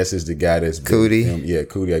I guess is the guy that's Cootie. Yeah,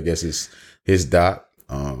 Cootie, I guess is his doc.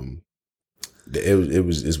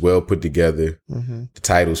 It's well put together. The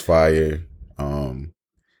title's fire.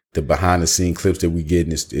 The behind the scene clips that we get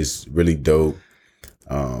is really dope.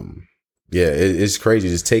 Yeah, it's crazy.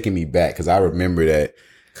 It's taking me back because I remember that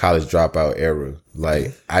college dropout era.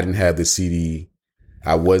 Like, I didn't have the CD.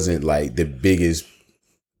 I wasn't like the biggest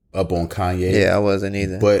up on Kanye. Yeah, I wasn't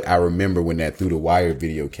either. But I remember when that Through the Wire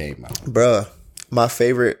video came out. Bruh,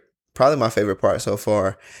 probably my favorite part so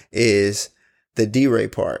far is the D-Ray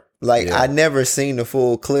part. Like, I never seen the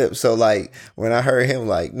full clip. So, like, when I heard him,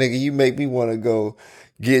 like, nigga, you make me want to go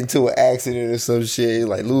get into an accident or some shit,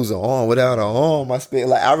 like lose an arm without an arm.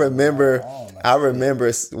 I remember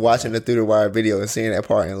watching the Through the Wire video and seeing that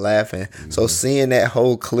part and laughing. So seeing that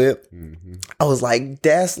whole clip, I was like,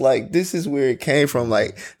 this is where it came from.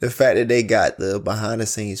 Like the fact that they got the behind the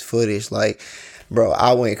scenes footage, like, bro,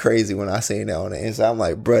 I went crazy when I seen that on the inside. I'm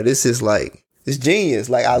like, bro, this is like, it's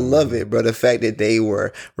genius. Like, I love it, bro. The fact that they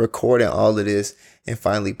were recording all of this and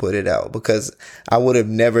finally put it out, because I would have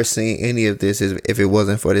never seen any of this if it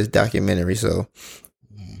wasn't for this documentary. So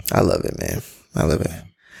I love it, man. I love it.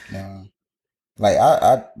 Yeah. Like,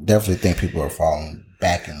 I definitely think people are falling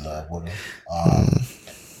back in love with him.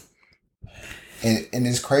 And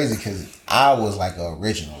it's crazy because I was like an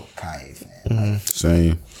original Kanye fan. Like,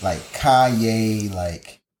 same. Like Kanye,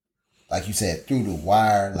 like you said, Through the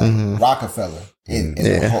Wire, like Rockefeller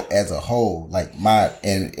as a whole, like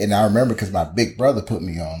and I remember because my big brother put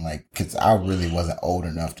me on, like, because I really wasn't old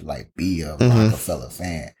enough to like be a Rockefeller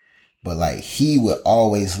fan, but like he would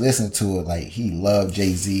always listen to it. Like he loved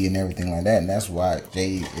Jay-Z and everything like that, and that's why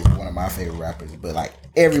Jay is one of my favorite rappers. But like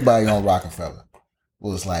everybody on Rockefeller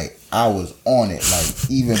was like, I was on it,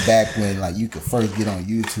 like even back when like you could first get on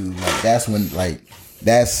YouTube. Like that's when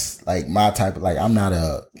that's like my type of, like, I'm not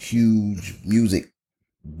a huge music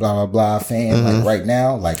blah blah blah fan. Like right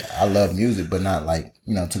now, like I love music, but not like,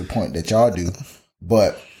 you know, to the point that y'all do.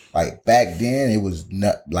 But like back then, it was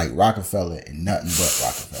like Rockefeller and nothing but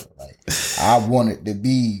Rockefeller. Like I wanted to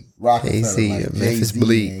be Rockefeller, like Memphis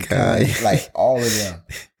Bleak, like all of them.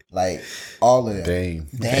 Like all of them.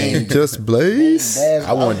 Dame. Just Blaze. Dame Dash,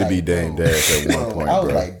 I wanted to be bro, Dame Dash at one point, I was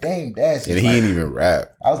bro. like, Dame Dash. And he ain't even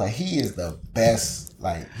rap. I was like, he is the best.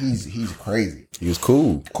 Like he's crazy. He was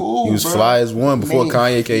cool. Cool. He was bro. fly as one before Made-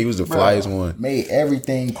 Kanye came. He was the bro, flyest one. Made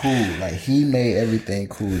everything cool. Like he made everything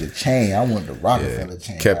cool. The chain, I want the Rockefeller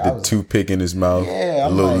chain. Kept Like, I the was toothpick in his mouth. Yeah, a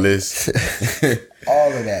I'm little like- list.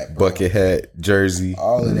 all of that, bro. Bucket hat, jersey.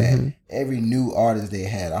 All of that. Every new artist they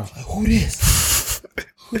had, I was like, who this?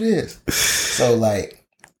 Who this? So like,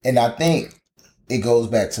 and I think it goes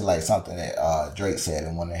back to like something that Drake said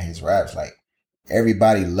in one of his raps, like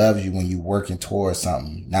everybody loves you when you're working towards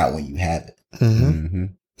something, not when you have it. Mm-hmm.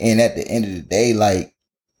 And at the end of the day, like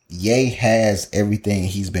Ye has everything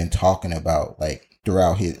he's been talking about, like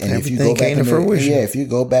throughout his. And if you go Everything back came to into, fruition. if you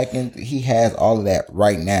go back in, he has all of that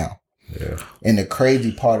right now. Yeah. And the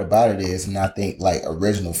crazy part about it is, and I think like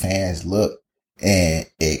original fans look, and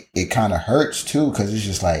it kind of hurts too, because it's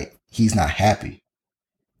just like he's not happy,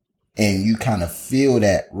 and you kind of feel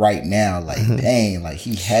that right now, like dang, like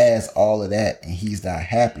he has all of that and he's not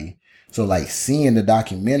happy. So like seeing the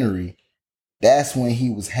documentary, that's when he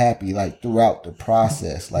was happy, like throughout the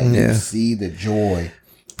process, like Yeah. you see the joy.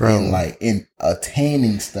 Bro. And like in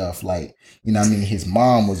attaining stuff, like, you know what I mean, his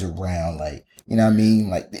mom was around, like, you know what I mean,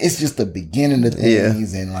 like it's just the beginning of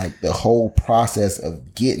things. And like the whole process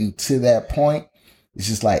of getting to that point, it's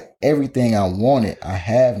just like everything I wanted I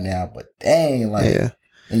have now, but dang, like,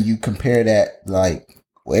 and you compare that, like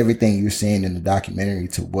everything you're seeing in the documentary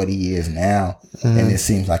to what he is now, and it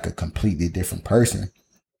seems like a completely different person.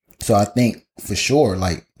 So I think for sure,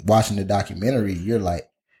 like watching the documentary, you're like,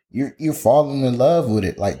 you're falling in love with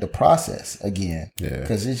it, like the process again. Yeah.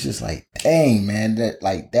 Because it's just like, dang, man, that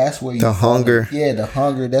like that's where you The hunger. the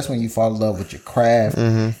hunger. That's when you fall in love with your craft,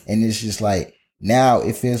 and it's just like now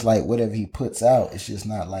it feels like whatever he puts out, it's just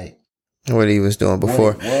not like What he was doing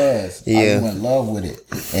before. what it was. Yeah. I was in love with it,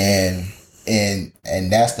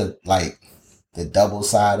 and that's the like the double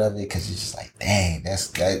side of it, because it's just like, dang,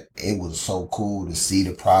 that it was so cool to see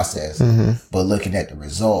the process, but looking at the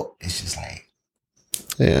result, it's just like,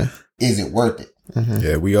 Yeah. is it worth it?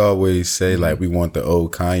 Yeah, we always say like we want the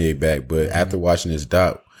old Kanye back, but after watching this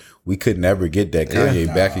doc, we could never get that Kanye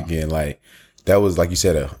back again. Like that was, like you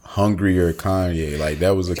said, a hungrier Kanye. Like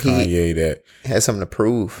that was a Kanye that Had something to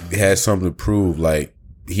prove. had something to prove. Like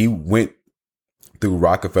he went through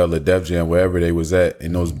Rockefeller, Def Jam, wherever they was at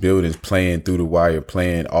in those buildings, playing Through the Wire,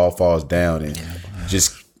 playing All Falls Down, and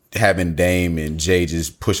just having Dame and Jay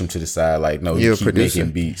just push him to the side. Like, no, You're you a keep producer.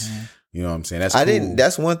 making beats. You know what I'm saying? That's I cool. didn't.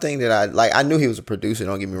 That's one thing that I like. I knew he was a producer.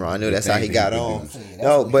 Don't get me wrong. I knew that's how he got on.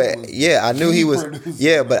 No, but yeah, I knew he was.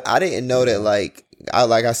 Yeah, but I didn't know that. Like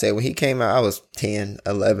I said, when he came out, I was 10,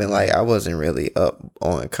 11. Like I wasn't really up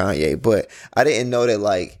on Kanye, but I didn't know that.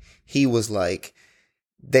 Like he was like.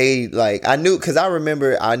 They like I knew, because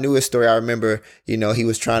I knew his story. I remember, you know, he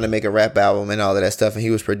was trying to make a rap album and all of that stuff, and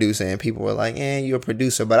he was producing, and people were like, you're a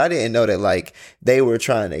producer. But I didn't know that like they were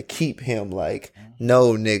trying to keep him like,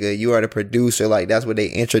 no, nigga, you are the producer. Like that's what they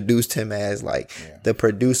introduced him as, like the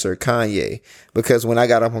producer Kanye. Because when I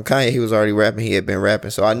got up on Kanye, he was already rapping. He had been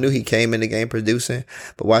rapping, so I knew he came in the game producing.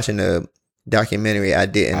 But watching the documentary, I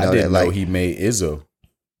didn't know that. Like he made Izzo.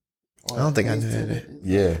 I don't think I knew that.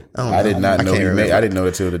 Yeah, don't I did know. not I know can't he made. remember. I didn't know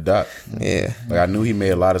it till the doc. Yeah. Like I knew he made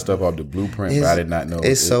a lot of stuff off the Blueprint, but I did not know.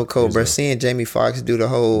 It's so cool, bro. Izzo. Seeing Jamie Foxx do the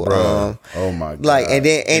whole, Bruh. Oh my god! like, and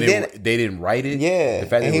then they didn't write it. yeah, the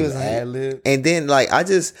fact and that he it was was like, ad lib. and then like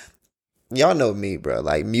y'all know me, bro.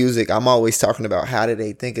 Like music, I'm always talking about how did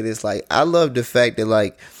they think of this. Like I love the fact that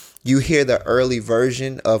like you hear the early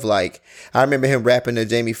version of like I remember him rapping to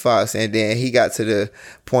Jamie Foxx, and then he got to the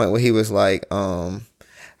point where he was like,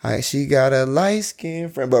 she got a light skin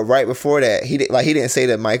friend, but right before that, he didn't say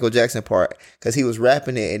the Michael Jackson part because he was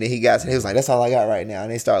rapping it, and then he was like, "That's all I got right now,"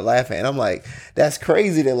 and they start laughing, and I'm like, "That's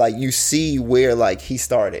crazy that like you see where like he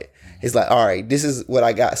started." It's like, all right, this is what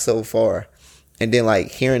I got so far, and then like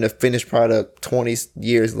hearing the finished product 20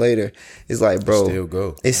 years later, it's like, bro, Still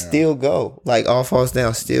go. It still go. Like All Falls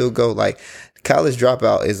Down, still go. Like College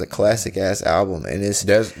Dropout is a classic ass album, and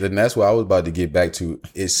That's what I was about to get back to.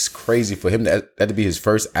 It's crazy for him that to be his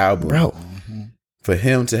first album, bro. For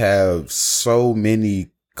him to have so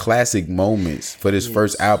many classic moments for this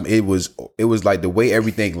first album, it was like the way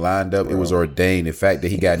everything lined up. It was ordained. The fact that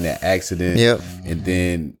he got in that accident, Yep. and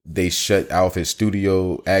then they shut off his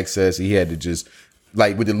studio access. He had to just.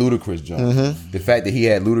 Like with the Ludacris jump, the fact that he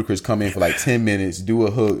had Ludacris come in for like 10 minutes, do a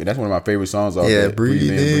hook, and that's one of my favorite songs off Yeah, that. breathe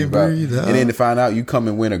in, breathe out. And then to find out you come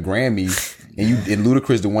and win a Grammy and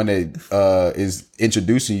Ludacris the one that is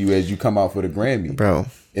introducing you as you come out for the Grammy, bro.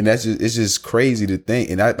 And it's just crazy to think.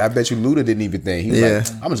 And I bet you Luda didn't even think. He was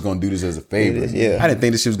like, I'm just gonna do this as a favor. Yeah. I didn't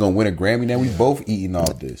think this shit was gonna win a Grammy. Now we both eating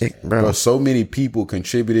off this. Bro, so many people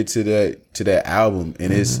contributed to that album,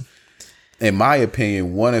 and it's, in my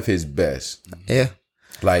opinion, one of his best. Yeah.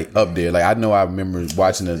 Like up there. Like I know I remember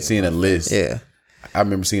seeing a list. Yeah. I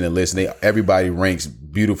remember seeing a list, and everybody ranks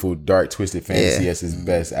Beautiful Dark Twisted Fantasy as his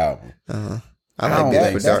best album. I like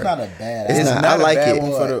that. That's not a bad. It's album. not. I like bad it.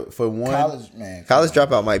 one for one. College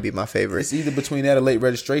Dropout might be my favorite. It's either between that or Late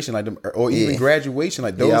Registration, like or even Graduation.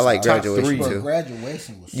 Like those. Yeah, I like top Graduation three. too.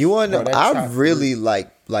 Graduation was. You want to know? I really three.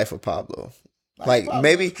 like Life of Pablo. Life of Pablo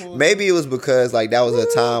maybe cool. maybe it was because like that was a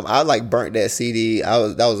time I like burnt that CD.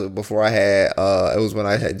 That was before I had it was when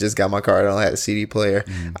I had just got my car. I don't have a CD player.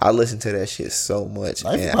 I listened to that shit so much,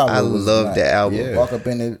 Life of and Pablo I was love nice. that album. Yeah. Walk up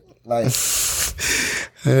in it like.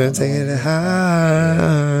 Taking it high.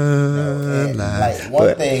 Like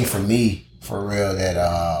one thing for me, for real, that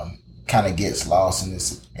kind of gets lost in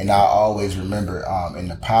this, and I always remember in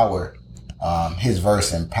the Power, his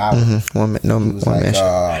verse in Power. He was like, you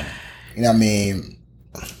know what I mean?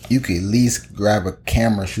 You could at least grab a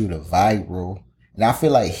camera, shoot a viral, and I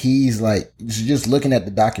feel like he's like just looking at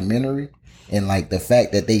the documentary and like the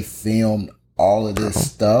fact that they filmed all of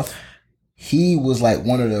this stuff. He was like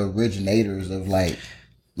one of the originators of like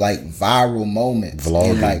viral moments,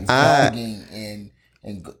 Vlogging. and like vlogging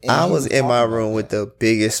and I was in my room with the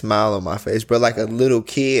biggest smile on my face, bro. Like a little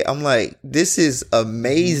kid. I'm like, this is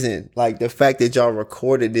amazing. Like the fact that y'all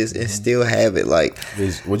recorded this and still have it. Like,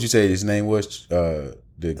 What'd you say his name was? The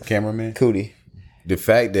cameraman? Cootie. The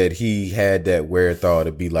fact that he had that wherewithal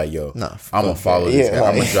to be like, yo, Nah, I'm gonna follow this guy. like-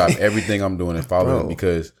 I'm gonna drop everything I'm doing and follow him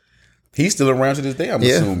because he's still around to this day, I'm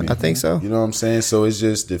assuming. I think so. You know what I'm saying? So it's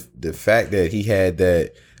just the fact that he had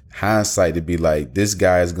that hindsight to be like, this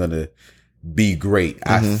guy is gonna be great.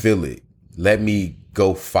 I feel it. Let me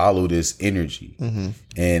go follow this energy.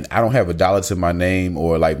 And I don't have a dollar to my name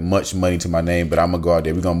or like much money to my name, but I'm gonna go out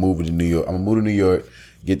there. We're gonna move to New York. I'm gonna move to New York,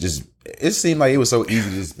 it seemed like it was so easy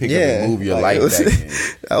to just pick up and move your like, life back then.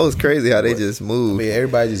 That was crazy how they just I moved. mean,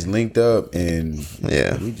 everybody just linked up and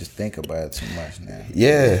we just think about it too much now.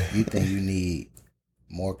 yeah. You think you need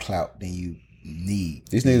more clout than you need.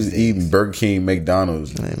 These niggas eating Burger King,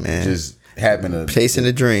 McDonald's, man. just happen to Chasing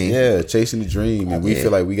the dream. Yeah, chasing the dream, and we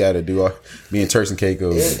feel like we got to do me and Turks and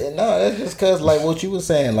Caicos. No, that's just because like what you were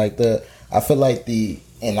saying. Like I feel like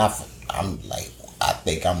I'm like. I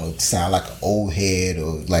think I'm gonna sound like an old head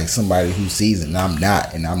or like somebody who sees it, and I'm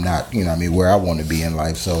not, you know what I mean, where I want to be in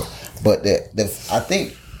life. So, but I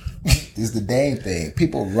think it's the dang thing.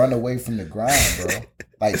 People run away from the grind, bro.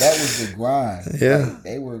 Like that was the grind. Yeah, like,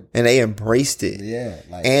 they were, and they embraced it. Yeah,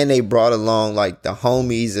 like, and they brought along like the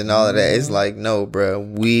homies and all of that. It's like, no, bro,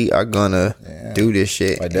 we are gonna do this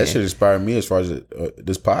shit. Like that shit inspired me as far as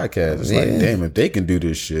this podcast. It's like, damn, if they can do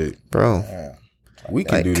this shit, bro. We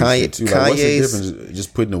can like do this shit too. Like, what's the difference?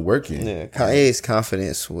 Just putting the work in. Yeah, Kanye's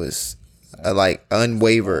confidence was like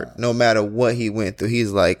unwavered. No matter what he went through,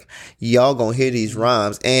 he's like, y'all gonna hear these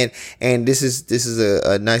rhymes, and this is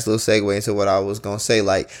a nice little segue into what I was gonna say.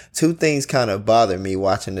 Like, two things kind of bothered me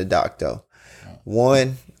watching the doc though.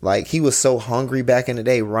 One, like he was so hungry back in the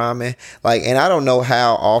day rhyming, like, and I don't know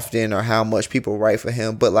how often or how much people write for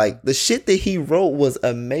him, but like the shit that he wrote was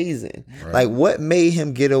amazing. Right. Like, what made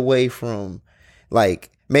him get away from?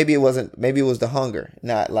 Like maybe it was the hunger,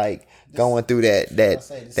 not like going through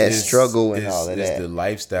that struggle and all of that. It's the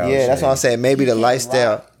lifestyle. Yeah, that's what I'm saying. Maybe the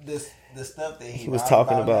lifestyle. The stuff that he was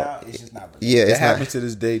talking about. Now, it's just not. Yeah, it happens to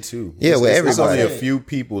this day too. Yeah, with everybody. It's only a few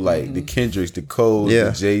people like the Kendricks, the Coles,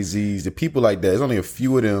 the Jay-Z's, the people like that. There's only a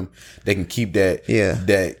few of them that can keep that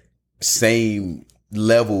that same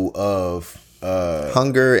level of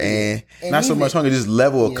hunger and not so much hunger, just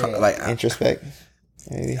level of like introspect.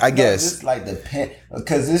 Maybe. I guess it's like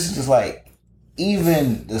because this is just like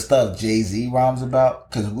even the stuff Jay-Z rhymes about.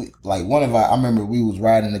 Because we like I remember we was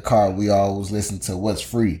riding in the car, we always listened to What's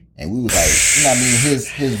Free, and we was like, you know what I mean,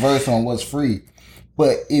 his verse on What's Free.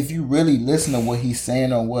 But if you really listen to what he's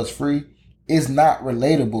saying on What's Free, it's not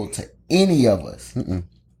relatable to any of us.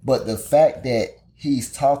 But the fact that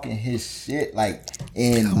he's talking his shit like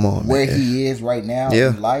in where he is right now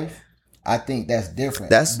in life, I think that's different.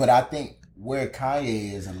 But I think where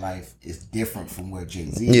Kanye is in life is different from where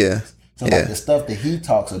Jay-Z is. So like the stuff that he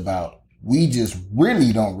talks about, we just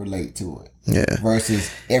really don't relate to it. Yeah. Versus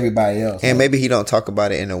everybody else. And maybe he don't talk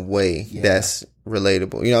about it in a way that's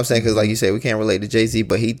relatable. You know what I'm saying? Because like you said, we can't relate to Jay-Z,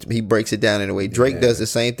 but he breaks it down in a way. Drake does the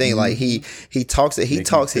same thing. Like he talks his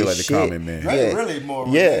feel shit. like the common man. Drake really more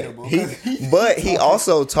Yeah, relatable. but he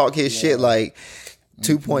also talk his shit like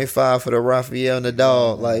 2.5 for the Rafael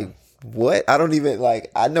Nadal. Like what? I don't even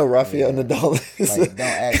like. I know Rafael Nadal. Is Like, don't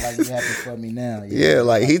act like you happy for me now. yeah,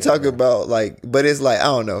 like he talk about like, but it's like I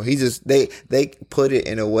don't know. He just they put it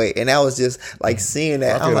in a way, and I was just like seeing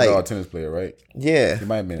that. I'm Rafael Nadal, like, tennis player, right? yeah. He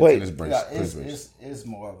might have been a Wait, tennis branch. Yeah, tennis branch. it's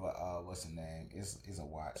more of a what's the name? It's a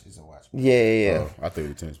watch. It's a watch. yeah. Oh, I thought he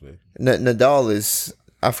was a tennis player. Nadal is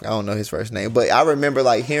I don't know his first name, but I remember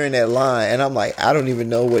like hearing that line, and I'm like, I don't even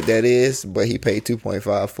know what that is, but he paid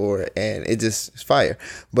 2.5 for it, and it just it's fire.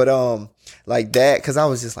 But like that, because I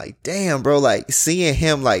was just like, damn, bro, like seeing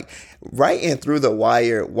him like writing through the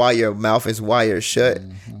wire while your mouth is wired shut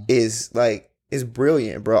is like it's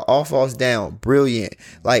brilliant, bro. All falls down, brilliant.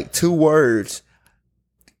 Like 2 words,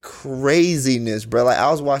 craziness, bro. Like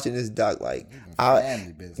I was watching this doc, like.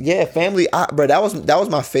 Family business. Yeah, family, bro. That was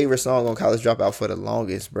my favorite song on College Dropout for the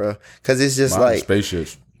longest, bro. Because it's just Mine, like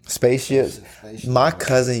spaceships. Spaceships. My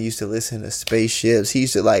cousin used to listen to Spaceships. He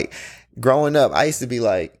used to like growing up. I used to be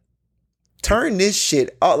like, turn this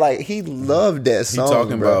shit up. Like he loved that He song.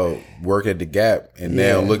 talking bro. about work at the Gap, and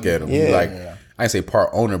now look at him. He's Yeah. like, I ain't say part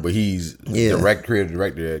owner, but he's creative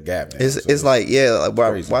director at Gap. Now. It's like like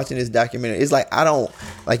crazy. watching this documentary. It's like I don't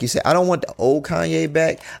like you said. I don't want the old Kanye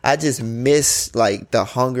back. I just miss like the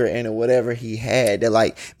hunger and whatever he had that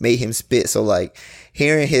like made him spit. So like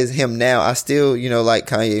hearing him now, I still like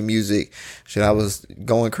Kanye music. Shit, I was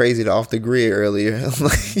going crazy to Off the Grid earlier.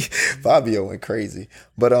 Like Fabio went crazy,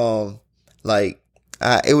 but like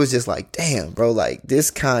it was just like damn, bro. Like this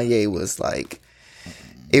Kanye was like.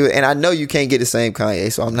 And I know you can't get the same Kanye,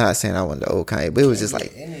 so I'm not saying I want the old Kanye, but it was just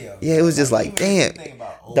like, it was just like, damn,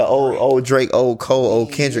 the old Drake, old Cole,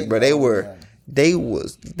 old Kendrick, bro. They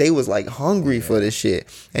was like hungry for this shit.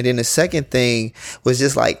 And then the second thing was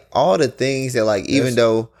just like all the things that like, even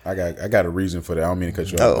though I got a reason for that. I don't mean to cut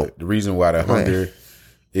you off, but the reason why the hunger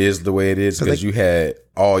is the way it is because you had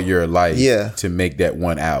all your life to make that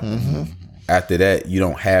one album. After that, you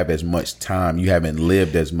don't have as much time. You haven't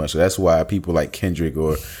lived as much. So that's why people like Kendrick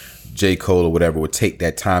or J. Cole or whatever would take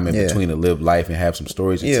that time in between to live life and have some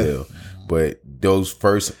stories to tell. But those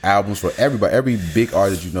first albums for everybody, every big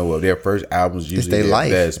artist you know of, their first albums usually their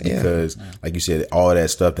best because, like you said, all that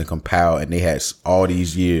stuff they compile and they had all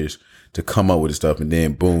these years to come up with the stuff, and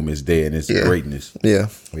then boom, it's there and it's greatness. Yeah.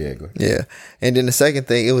 Oh, yeah, go ahead. Yeah. And then the second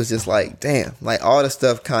thing, it was just like, damn, like all the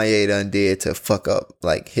stuff Kanye done did to fuck up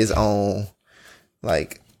like his own,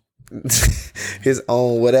 like his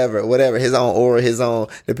own whatever, his own aura, his own,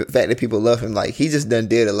 the fact that people love him, like he just done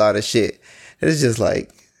did a lot of shit. It's just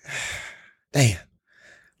like, damn.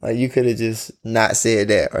 Like you could have just not said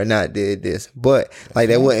that or not did this. But like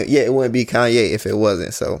that wouldn't it wouldn't be Kanye if it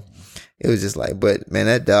wasn't. So it was just like, but man,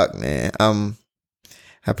 that doc, man,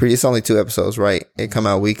 it's only 2 episodes, right? It come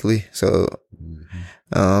out weekly. So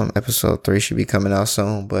episode 3 should be coming out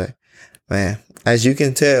soon. But man, as you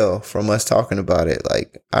can tell from us talking about it,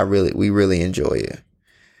 like we really enjoy it.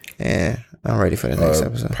 And I'm ready for the next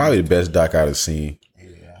episode. Probably the best doc I've seen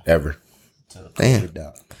ever. Damn.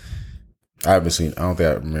 I haven't seen. I don't think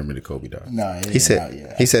I remember the Kobe doc. No, it He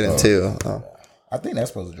said until. I think that's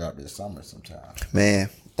supposed to drop this summer sometime. Man,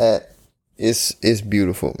 that it's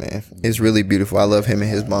beautiful, man. It's really beautiful. I love him and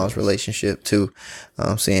his mom's relationship too.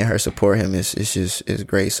 Seeing her support him is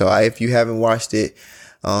great. So if you haven't watched it,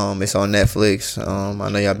 it's on Netflix. I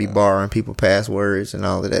know y'all be borrowing people passwords and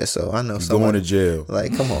all of that. So I know someone going to jail.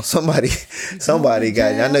 Like, come on, somebody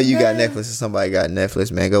got. I know you got Netflix and somebody got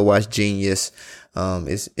Netflix. Man, go watch Genius.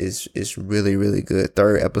 It's really, really good.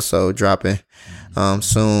 3rd episode dropping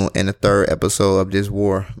soon, and the 3rd episode of this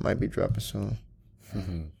war might be dropping soon.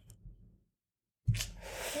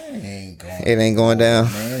 It ain't going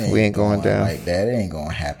down. Man, We ain't going down. like that. It ain't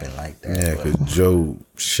gonna happen like that. Yeah, because Joe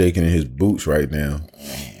shaking in his boots right now.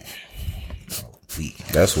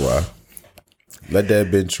 That's why. Let that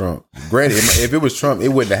have been Trump. Granted, if it was Trump, it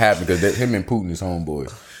wouldn't have happened because him and Putin is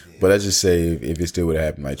homeboys. But let's just say if it still would have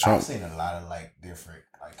happened, like Trump. I've seen a lot of like different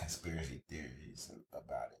like conspiracy theories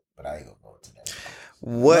about it, but I ain't gonna go to that.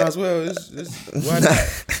 What? Might as well. Why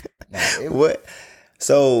not? What?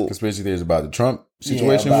 So Conspiracy theories about the Trump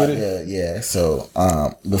situation with it. Yeah. So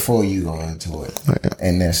before you go into it,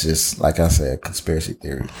 and that's just like I said, conspiracy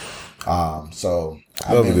theory. So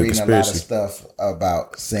I've been reading a lot of stuff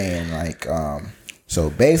about saying like,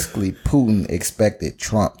 so basically Putin expected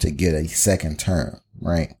Trump to get a second term,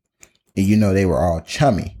 right? And they were all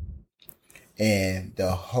chummy, and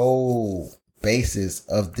the whole basis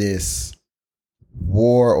of this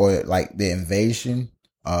war or like the invasion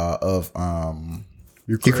of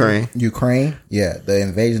Ukraine. Yeah, the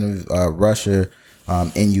invasion of Russia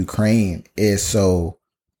in Ukraine is so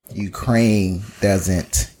Ukraine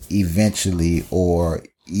doesn't eventually, or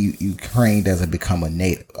Ukraine doesn't become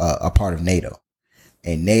a part of NATO.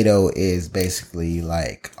 And NATO is basically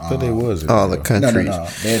like But they was all the countries. No.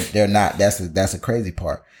 They're not. That's the crazy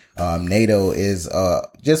part. NATO is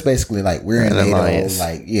just basically like we're in An NATO, alliance.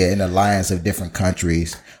 like an alliance of different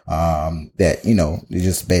countries that they're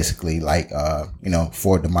just basically like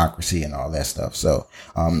for democracy and all that stuff. So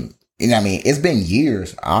it's been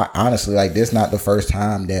years. Honestly, like this not the first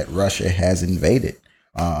time that Russia has invaded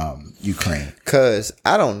Ukraine. Cause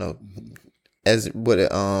I don't know as what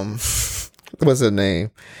what's her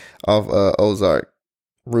name of Ozark,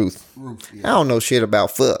 Ruth. Yeah. I don't know shit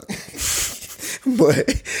about fuck.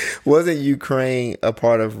 But wasn't Ukraine a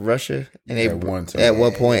part of Russia? And they, At one time. at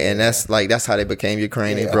one point, and that's how they became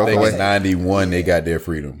Ukraine. They Yeah, broke I think away. in 91 they got their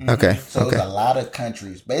freedom. Okay, So okay. there's a lot of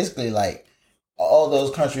countries, basically like all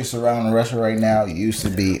those countries surrounding Russia right now used to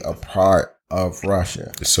be a part of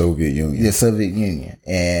Russia, The Soviet Union. the Soviet Union,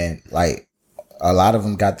 and like a lot of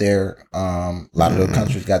them got their, a lot of those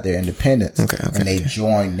countries got their independence, Okay, and they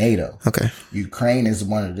joined NATO. Okay. Ukraine is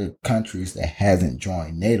one of the countries that hasn't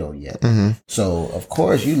joined NATO yet. Mm-hmm. So of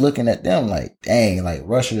course you looking at them like, dang, like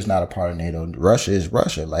Russia is not a part of NATO. Russia is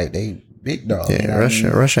Russia, like they big dog. Yeah, you know what I Russia.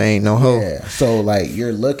 mean? Russia ain't no hoe. Yeah. So like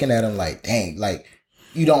you're looking at them like, dang, like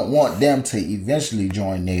you don't want them to eventually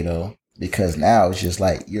join NATO because now it's just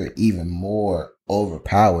like you're even more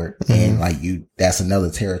overpowered and like that's another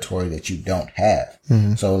territory that you don't have.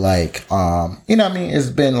 So like it's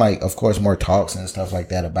been like of course more talks and stuff like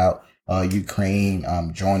that about Ukraine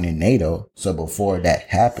joining NATO. So before that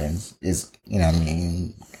happens is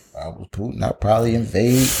Putin I'll probably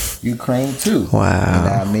invade Ukraine too. Wow. You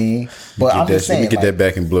know what I mean? But I'm just Let saying me get like, that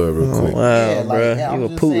back in blood real quick. Wow, Yeah, like, bro, yeah, I'm you a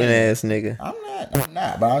just Putin saying. ass nigga. I'm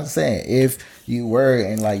not. But I'm saying if you were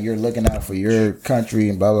and like you're looking out for your country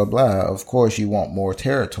and blah blah blah, of course you want more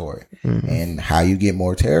territory. And how you get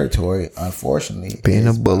more territory, unfortunately, Being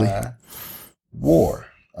is a bully. by war.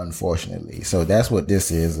 Unfortunately, so that's what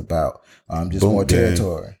this is about. Just Boom, more gang.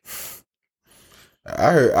 territory.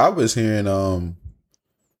 I was hearing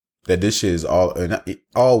that this shit is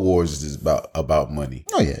all wars is about money.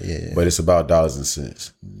 Oh yeah. But it's about dollars and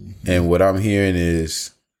cents. And what I'm hearing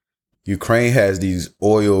is Ukraine has these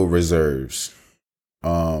oil reserves,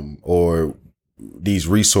 or these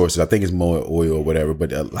resources. I think it's more oil or whatever,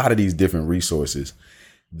 but a lot of these different resources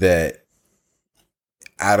that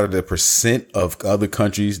out of the percent of other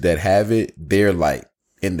countries that have it, they're like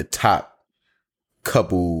in the top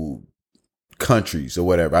couple countries or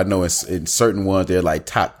whatever. I know in certain ones, they're like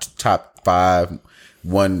top 5.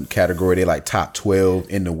 One category, they're like top 12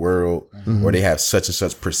 in the world, or they have such and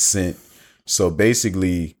such percent. So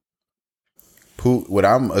basically, what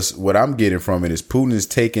I'm getting from it is Putin is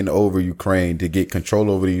taking over Ukraine to get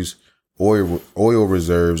control over these oil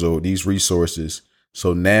reserves or these resources.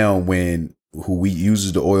 So now who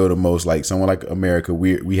uses the oil the most, like someone like America,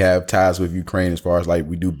 we have ties with Ukraine as far as like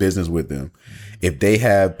we do business with them. If they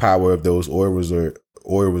have power of those oil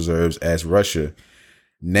reserves as Russia,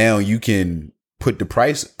 now you can put the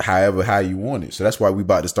price how you want it. So that's why we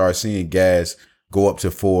about to start seeing gas go up to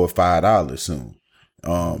 $4 or $5 soon.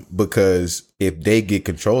 Because if they get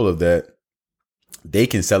control of that, they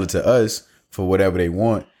can sell it to us for whatever they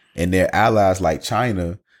want, and their allies like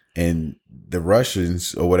China and the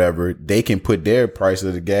Russians or whatever, they can put their price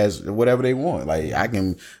of the gas whatever they want. Like I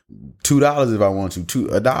can $2 if I want to,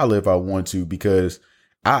 $1 if I want to, because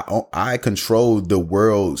I control the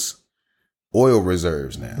world's oil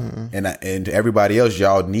reserves now, and everybody else,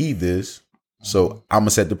 y'all need this, so I'm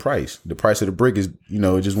gonna set the price. The price of the brick is,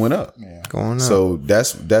 it just went up. Going up. So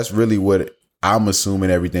that's really what I'm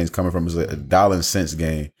assuming everything's coming from, is a dollar and cents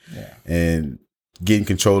game, and getting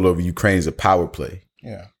control over Ukraine is a power play.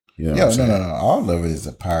 Yeah. You know what I'm No. saying? All of it is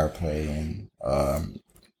a power play and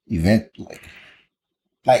event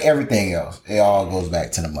like everything else. It all goes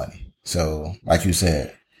back to the money. So, like you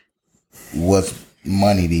said, what's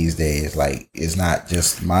money these days? Like, it's not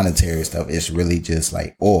just monetary stuff. It's really just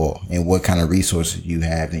like oil and what kind of resources you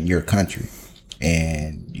have in your country.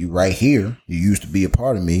 And you right here, you used to be a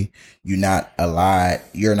part of me. You're not allied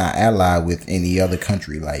with any other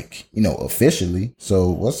country, like, officially. So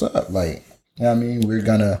what's up? Like, I mean, we're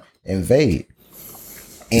gonna invade.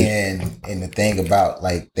 And the thing about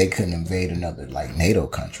like they couldn't invade another like NATO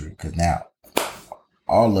country because now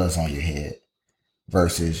all us on your head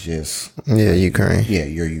versus just Ukraine.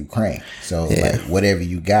 you're Ukraine. So Yeah. like whatever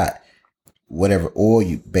you got, whatever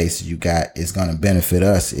oil base you got is going to benefit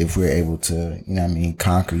us if we're able to, you know what I mean,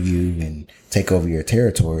 conquer you and take over your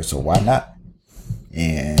territory. So why not?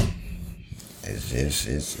 And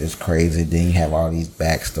it's crazy. Then you have all these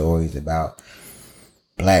backstories about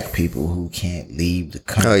black people who can't leave the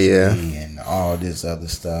country and all this other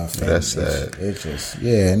stuff. That's sad. It's just,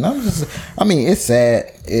 and it's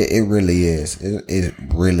sad. It really is. It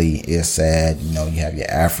really is sad. You know, you have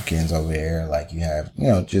your Africans over there, like you have, you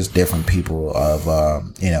know, just different people of,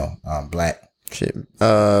 black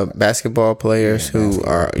basketball players who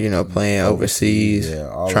are, you know, playing overseas,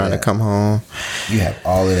 trying to come home. You have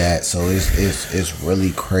all of that. So it's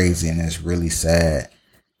really crazy and it's really sad.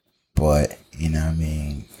 But, you know what I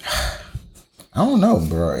mean? I don't know,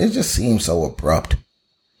 bro. It just seems so abrupt.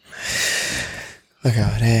 Look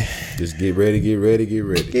out there. Just get ready. Get ready.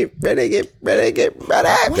 God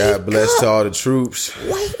bless to all the troops.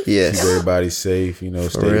 Yes. Keep everybody safe. You know,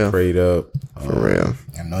 stay prayed up. For real.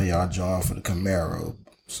 I know y'all joined for the Camaro,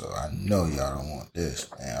 so I know y'all don't want this.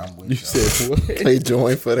 Man, I'm with y'all. Said what? They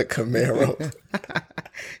joined for the Camaro.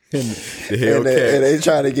 The and they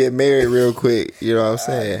trying to get married real quick. You know what I'm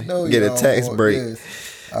saying? Get a tax break. This.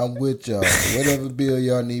 I'm with y'all. Whatever bill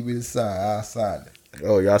y'all need me to sign, I'll sign it.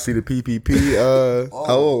 Oh, y'all see the PPP?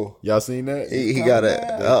 Y'all seen that? He got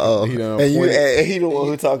a He done and he the one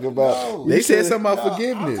who talking about. They said something about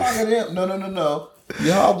forgiveness. No.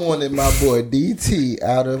 Y'all wanted my boy DT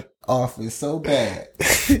out of office so bad.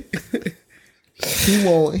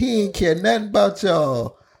 He ain't care nothing about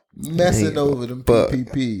y'all messing over them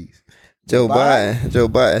PPPs. Joe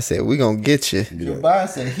Biden said, "We gonna get you." Joe Biden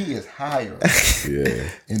said he is hiring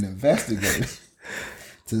an investigator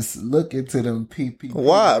to look into them PPP.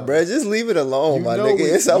 Why, bro? Just leave it alone, my nigga.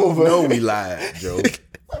 It's over. You know we lied, Joe. Like,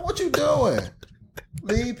 what you doing?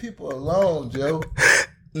 Leave people alone, Joe.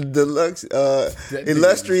 Deluxe,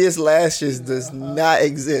 illustrious lashes does not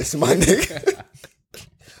exist, my nigga.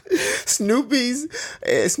 Snoopy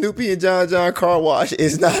and John Car Wash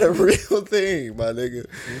is not a real thing, my nigga.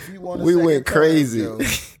 We went crazy.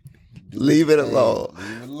 Leave it alone.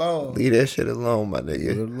 Leave it alone. Leave that shit alone, my nigga.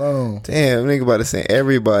 Leave it alone. Damn, nigga about to send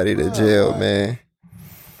everybody to jail, man.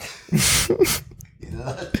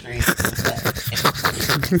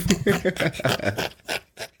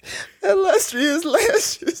 Illustrious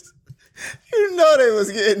lashes. You know they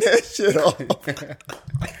was getting that shit off.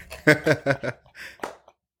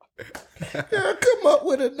 Come up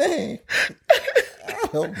with a name. I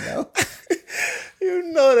don't know. You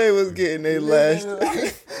know they was getting their lashes.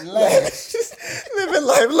 Living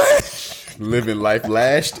life lashed. Living life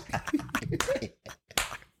lashed.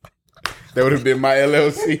 That would have been my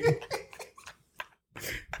LLC.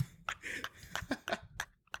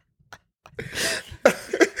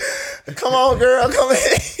 Come on, girl, come in.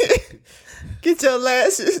 Get your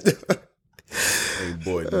lashes done. Hey,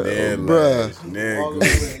 boy, nan bruh. Nan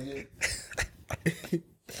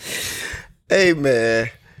Hey, man.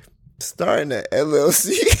 Starting an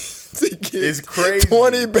LLC to get it's crazy.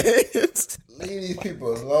 20 bands. Leave these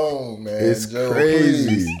people alone, man. It's Joe,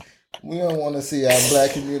 crazy. Please. We don't want to see our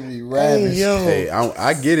black community ravished. Hey,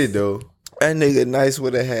 I get it, though. That nigga Nice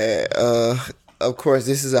would have had, of course,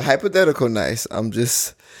 this is a hypothetical Nice. I'm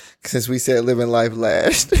just, since we said living life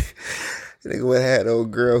lashed, nigga would have had an old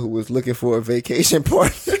girl who was looking for a vacation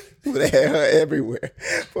partner. Would have had her everywhere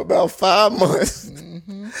for about 5 months.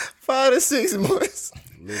 5 to 6 months.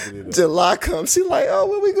 July comes, she like, oh,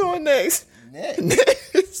 where we going next?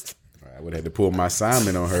 Next. I would have had to pull my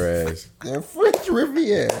Simon on her ass. The French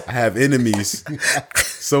Riviera. I have enemies.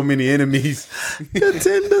 So many enemies. The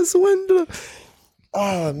Tinder swindler.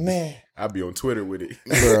 Oh, man. I'll be on Twitter with it.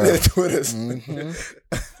 Twitter. Let's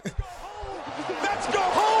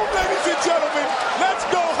go.